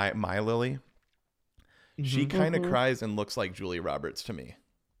 my Lily, she kind of cries and looks like Julia Roberts to me.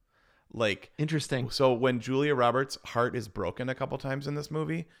 Interesting. So when Julia Roberts' heart is broken a couple times in this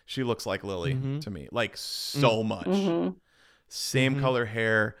movie, she looks like Lily to me, so much. Same color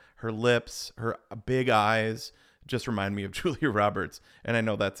hair, her lips, her big eyes just remind me of Julia Roberts. And I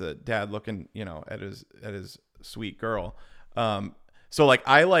know that's a dad looking, at his sweet girl. So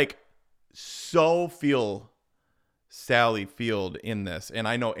I so feel Sally Field in this, and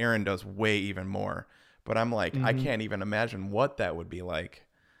I know Aaron does way even more. But I'm like, I can't even imagine what that would be like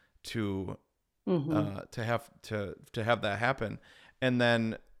to have that happen, and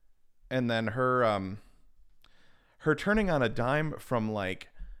then her turning on a dime from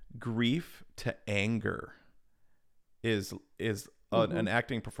grief to anger is an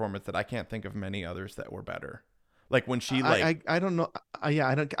acting performance that I can't think of many others that were better. Like when she like I don't know.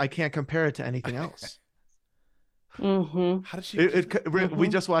 I can't compare it to anything else. Mm-hmm. How did she? We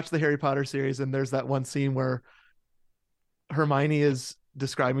just watched the Harry Potter series, and there's that one scene where Hermione is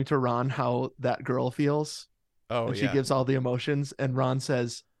describing to Ron how that girl feels. Oh, and she gives all the emotions, and Ron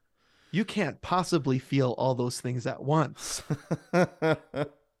says, "You can't possibly feel all those things at once."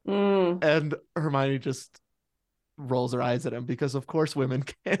 And Hermione just rolls her eyes at him because, of course, women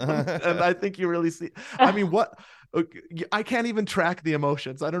can. And I think you really see. I mean, I can't even track the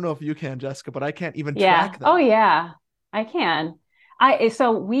emotions. I don't know if you can, Jessica, but I can't even track them. Oh yeah, I can.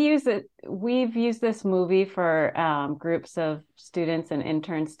 So we've used this movie for groups of students and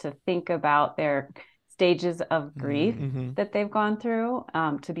interns to think about their stages of grief that they've gone through,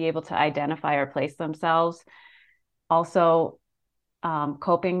 to be able to identify or place themselves. Also,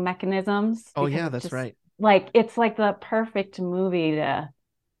 coping mechanisms. Oh yeah, that's right. Like it's like the perfect movie to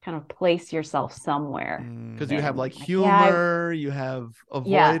kind of place yourself somewhere. Because you have like humor, you have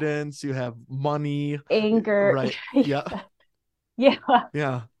avoidance, you have money, anger, right? Yeah.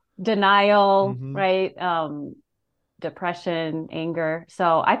 Yeah. Denial, right? Depression, anger.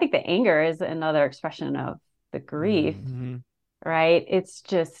 So I think the anger is another expression of the grief, right? It's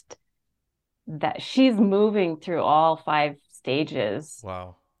just that she's moving through all 5 stages.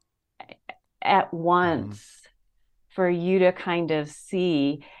 Wow. At once for you to kind of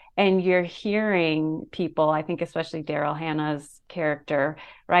see, and you're hearing people, I think especially Daryl Hannah's character,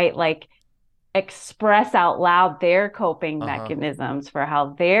 right? Like express out loud their coping mechanisms for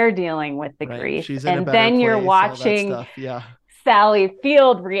how they're dealing with the grief. She's in and a better then you're place, watching all that stuff. Sally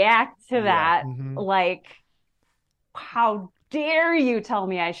Field react to that. Like, how dare you tell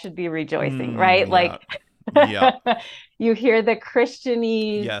me I should be rejoicing, right? Like, you hear the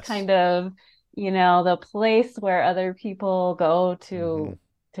Christianese kind of, the place where other people go to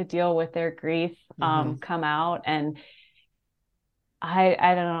deal with their grief come out. And I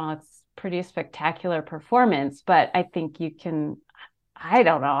don't know, it's pretty spectacular performance, but I think you can, I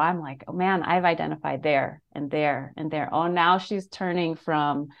don't know, I'm like, oh man, I've identified there and there and there. Oh, now she's turning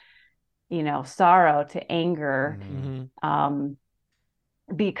from, sorrow to anger,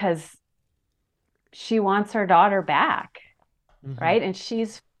 because she wants her daughter back, right? And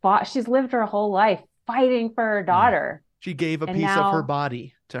she's lived her whole life fighting for her daughter. She gave a piece of her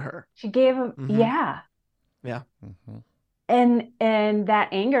body to her. She gave him, yeah. And that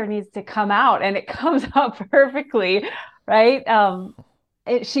anger needs to come out, and it comes out perfectly, right?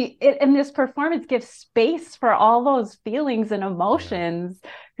 In this performance gives space for all those feelings and emotions.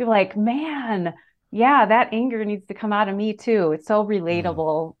 You're like, man, yeah, that anger needs to come out of me too. It's so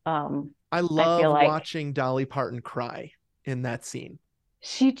relatable. I love watching Dolly Parton cry in that scene.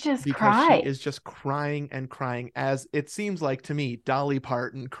 She just because cried. she is just crying and crying, as it seems like to me, Dolly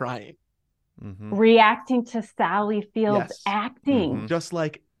Parton crying. Reacting to Sally Field's acting. Just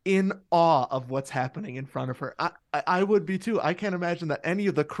like in awe of what's happening in front of her. I would be too. I can't imagine that any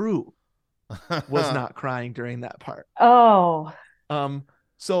of the crew was not crying during that part. Oh.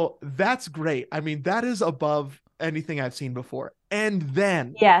 So that's great. I mean, that is above anything I've seen before. And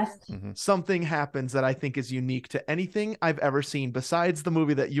then something happens that I think is unique to anything I've ever seen besides the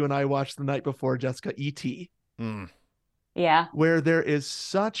movie that you and I watched the night before, Jessica, E.T. Yeah. Where there is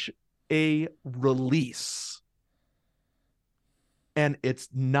such a release, and it's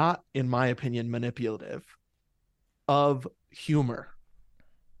not, in my opinion, manipulative, of humor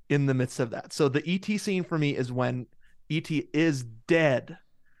in the midst of that. So the E.T. scene for me is when E.T. is dead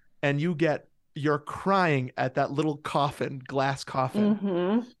and you're crying at that little glass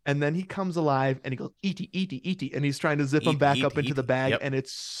coffin. And then he comes alive and he goes, E.T., E.T., E.T. And he's trying to zip him back up into the bag. And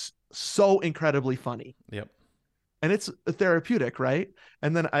it's so incredibly funny. And it's therapeutic, right?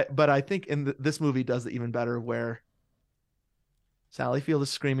 And then I think this movie does it even better, where Sally Field is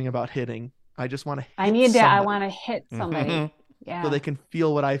screaming about hitting. I just want to hit somebody. I want to hit somebody. Yeah. So they can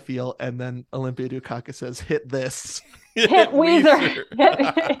feel what I feel. And then Olympia Dukakis says, hit this. Hit Weezer.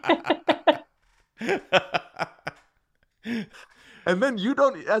 And then you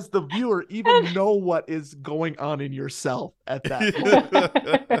don't, as the viewer, even know what is going on in yourself at that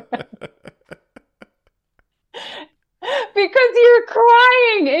moment. Because you're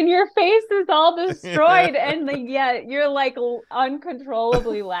crying and your face is all destroyed, and yet you're like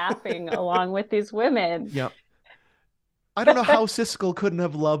uncontrollably laughing along with these women. Yep. I don't know how Siskel couldn't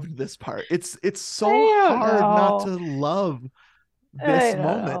have loved this part. It's so hard not to love this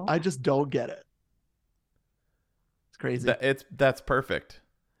moment. I just don't get it. It's crazy. That's perfect.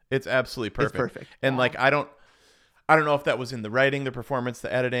 It's absolutely perfect. It's perfect. And like I don't know if that was in the writing, the performance,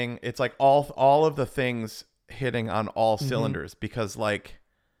 the editing. It's like all of the things hitting on all cylinders, because like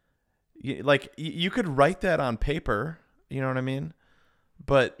you could write that on paper, you know what I mean?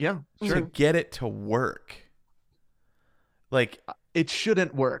 But Yeah, to get it to work, like it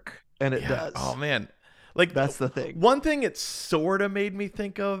shouldn't work, and it yeah. does. Oh man, like that's the thing. One thing it sort of made me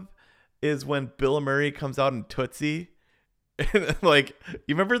think of is when Bill Murray comes out in Tootsie, and like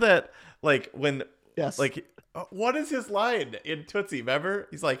you remember that, like when like what is his line in Tootsie? Remember,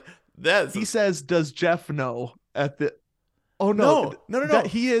 he's like he says, "Does Jeff know?" At the no, that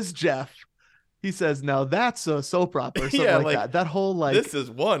he is Jeff. He says, "Now that's a soap opera," or something like that. That whole like this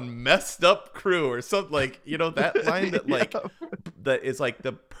is one messed up crew or something, like that line that like that is like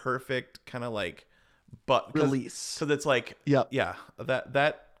the perfect kind of like release, because it's like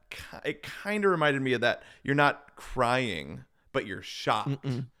that it kind of reminded me of that. You're not crying, but you're shocked,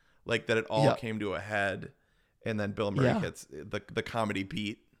 like that it all came to a head, and then Bill Murray hits the comedy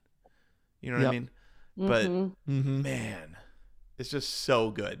beat. You know what I mean? But man, it's just so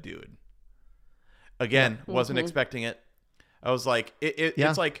good, dude. Again, wasn't expecting it. I was like,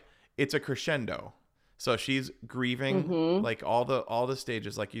 it's like it's a crescendo. So she's grieving like all the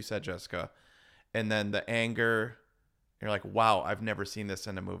stages, like you said, Jessica, and then the anger. You're like, wow, I've never seen this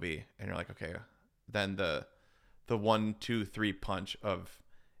in a movie, and you're like, okay. Then the 1, 2, 3 punch of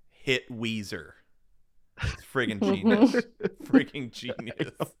hit Weezer. It's friggin' genius, friggin'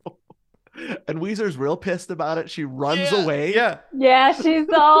 genius. And Weezer's real pissed about it. She runs away. Yeah, she's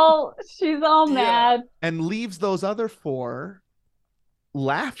all mad. And leaves those other 4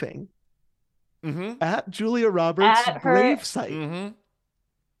 laughing at Julia Roberts' gravesite.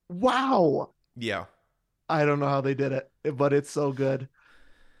 Wow. Yeah. I don't know how they did it, but it's so good.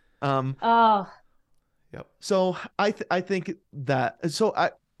 Yep. So I think that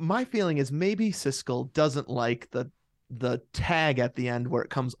my feeling is maybe Siskel doesn't like the tag at the end where it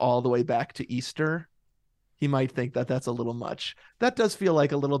comes all the way back to Easter. He might think that that's a little much. That does feel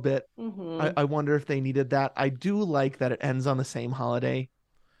like a little bit. I wonder if they needed that. I do like that it ends on the same holiday.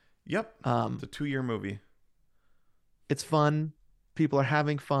 Yep. It's a 2-year movie. It's fun. People are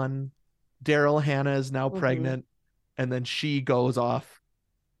having fun. Daryl Hannah is now pregnant, and then she goes off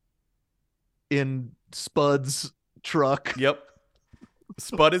in Spud's truck. Yep.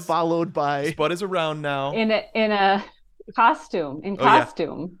 Spud is followed by Spud is around now in a costume. Yeah.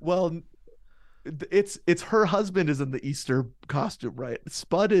 Well, it's her husband is in the Easter costume, right?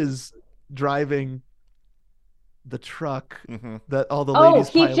 Spud is driving the truck that all the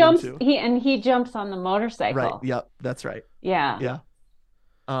ladies pile into. He jumps on the motorcycle. Right. Yep. That's right. Yeah. Yeah.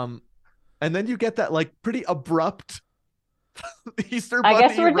 And then you get that like pretty abrupt Easter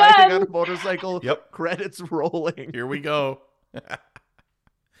Bunny riding on a motorcycle. Yep. Credits rolling. Here we go.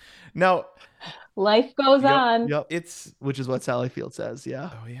 Now, life goes on. Yep. Which is what Sally Field says.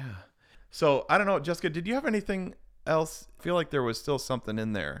 Yeah. Oh yeah. So I don't know, Jessica, did you have anything else? I feel like there was still something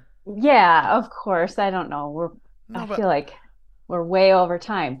in there. Yeah, of course. I don't know. I feel like we're way over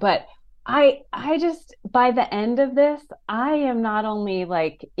time, but I just, by the end of this, I am not only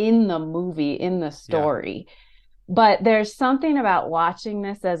like in the movie, in the story, but there's something about watching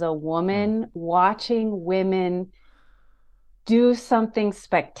this as a woman, watching women do something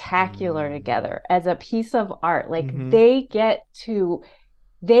spectacular together as a piece of art. Like they get to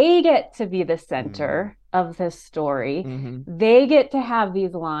be the center of this story. They get to have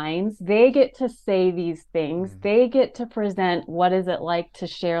these lines. They get to say these things. They get to present what is it like to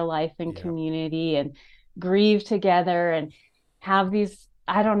share life in community and grieve together and have these,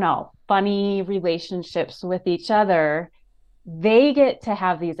 I don't know, funny relationships with each other. They get to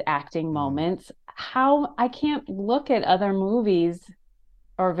have these acting moments. How I can't look at other movies,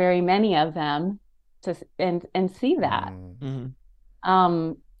 or very many of them, and see that.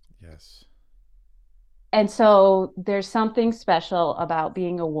 Yes. And so there's something special about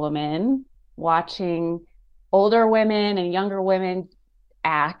being a woman, watching older women and younger women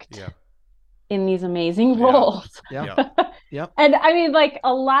act in these amazing roles. Yep. And I mean, like,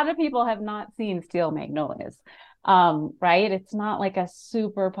 a lot of people have not seen Steel Magnolias, right? It's not like a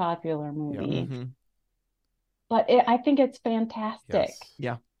super popular movie, but I think it's fantastic.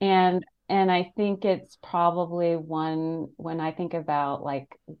 Yeah. And I think it's probably one, when I think about like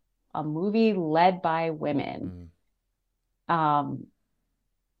a movie led by women, that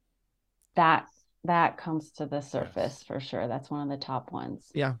comes to the surface for sure. That's one of the top ones.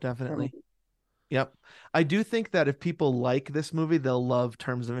 Yeah, definitely. Yep. I do think that if people like this movie, they'll love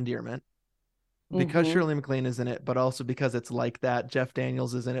Terms of Endearment, because Shirley MacLaine is in it, but also because it's like that. Jeff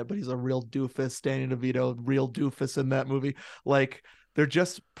Daniels is in it, but he's a real doofus. Danny DeVito, real doofus in that movie. Like, they're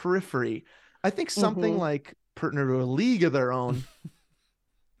just periphery. I think something like Putting Her to a League of Their Own,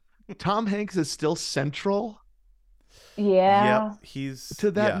 Tom Hanks is still central. Yeah. Yep. He's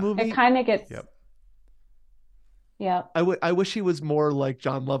to that movie. It kind of gets. Yep. Yeah. I wish he was more like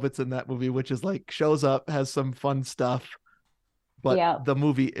John Lovitz in that movie, which is like shows up, has some fun stuff, but the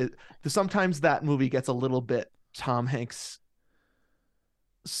movie sometimes that movie gets a little bit Tom Hanks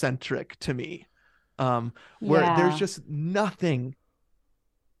centric to me, where there's just nothing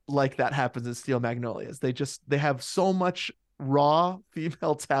like that happens in Steel Magnolias. They have so much raw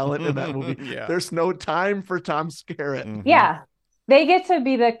female talent in that movie. There's no time for Tom Skerritt. Yeah. They get to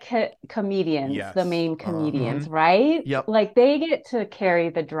be the comedians, the main comedians, right? Yep. Like they get to carry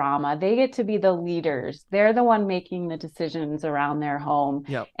the drama. They get to be the leaders. They're the one making the decisions around their home.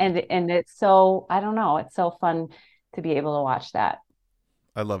 Yep. And it's so, I don't know, it's so fun to be able to watch that.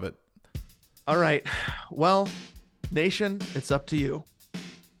 I love it. All right. Well, Nation, it's up to you.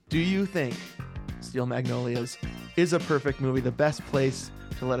 Do you think Steel Magnolias is a perfect movie? The best place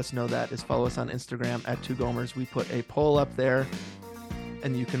to let us know that is follow us on Instagram at 2Gomers. We put a poll up there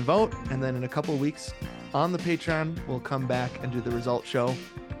and you can vote. And then in a couple weeks on the Patreon, we'll come back and do the result show.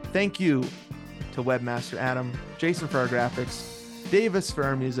 Thank you to Webmaster Adam, Jason for our graphics, Davis for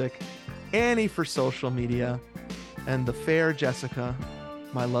our music, Annie for social media, and the fair Jessica,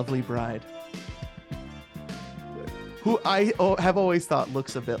 my lovely bride, who I have always thought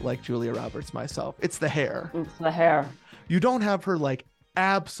looks a bit like Julia Roberts myself. It's the hair. It's the hair. You don't have her like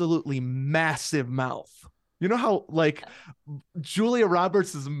absolutely massive mouth. You know how like Julia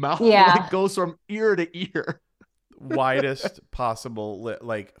Roberts' mouth like goes from ear to ear. Widest possible,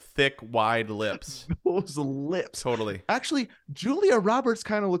 like thick, wide lips. Those lips. Totally. Actually, Julia Roberts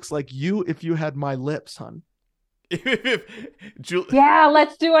kind of looks like you if you had my lips, hun. Yeah,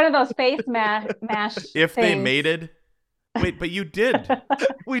 let's do one of those face mash if things. They mated. Wait, but you did.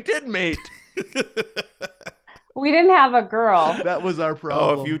 We did mate. We didn't have a girl. That was our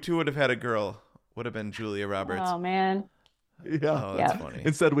problem. Oh, if you two would have had a girl, would have been Julia Roberts. Oh, man. Yeah. Oh, that's funny.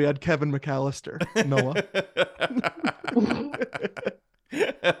 Instead, we had Kevin McAllister, Noah.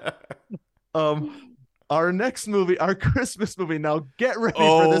 Our next movie, our Christmas movie. Now, get ready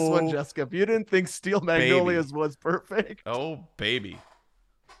for this one, Jessica. If you didn't think Steel Magnolias was perfect. Oh, baby.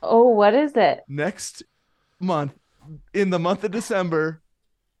 Oh, what is it? Next month, in the month of December,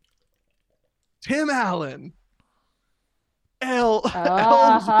 Tim Allen. Elves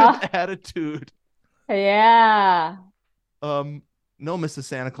with Attitude. Yeah. No Mrs.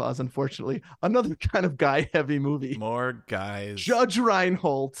 Santa Claus, unfortunately. Another kind of guy-heavy movie. More guys. Judge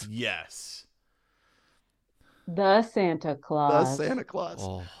Reinhold. Yes. The Santa Claus. The Santa Claus.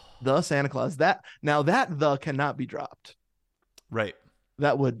 Oh. The Santa Claus. That cannot be dropped. Right.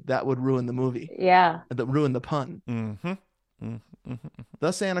 That would ruin the movie. Yeah. That ruin the pun. Mm-hmm. Mm-hmm.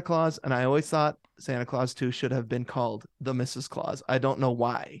 The Santa Claus, and I always thought Santa Claus 2 should have been called The Mrs. Claus. I don't know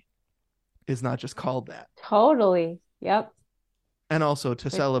why it's not just called that. Totally. Yep. And also to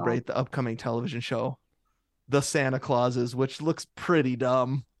celebrate the upcoming television show, The Santa Clauses, which looks pretty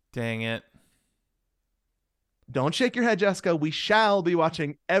dumb. Dang it. Don't shake your head, Jessica. We shall be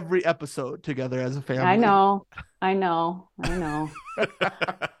watching every episode together as a family. I know.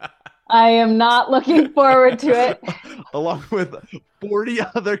 I am not looking forward to it. Along with 40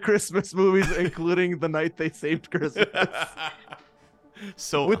 other Christmas movies, including The Night They Saved Christmas.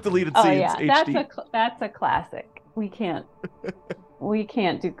 So with deleted scenes. Yeah, HD. that's a classic. We can't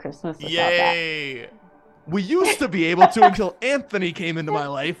do Christmas without Yay. that. We used to be able to until Anthony came into my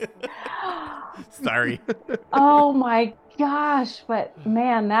life. Sorry. Oh my gosh, but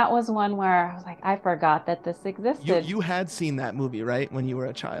man, that was one where I was like, I forgot that this existed. You had seen that movie, right? When you were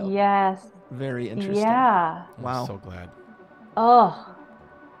a child. Yes. Very interesting. Yeah. Wow. I'm so glad. Oh,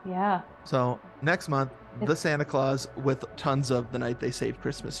 yeah. So next month, The Santa Claus with tons of The Night They Saved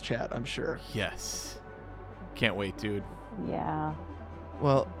Christmas chat, I'm sure. Yes. Can't wait, dude. Yeah.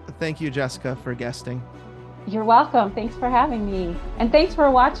 Well, thank you, Jessica, for guesting. You're welcome. Thanks for having me. And thanks for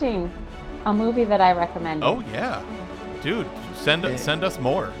watching a movie that I recommended. Oh, yeah. Dude, send us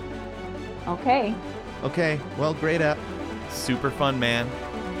more. Okay. Okay. Well, great app. Super fun, man.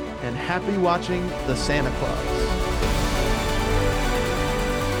 And happy watching The Santa Claus.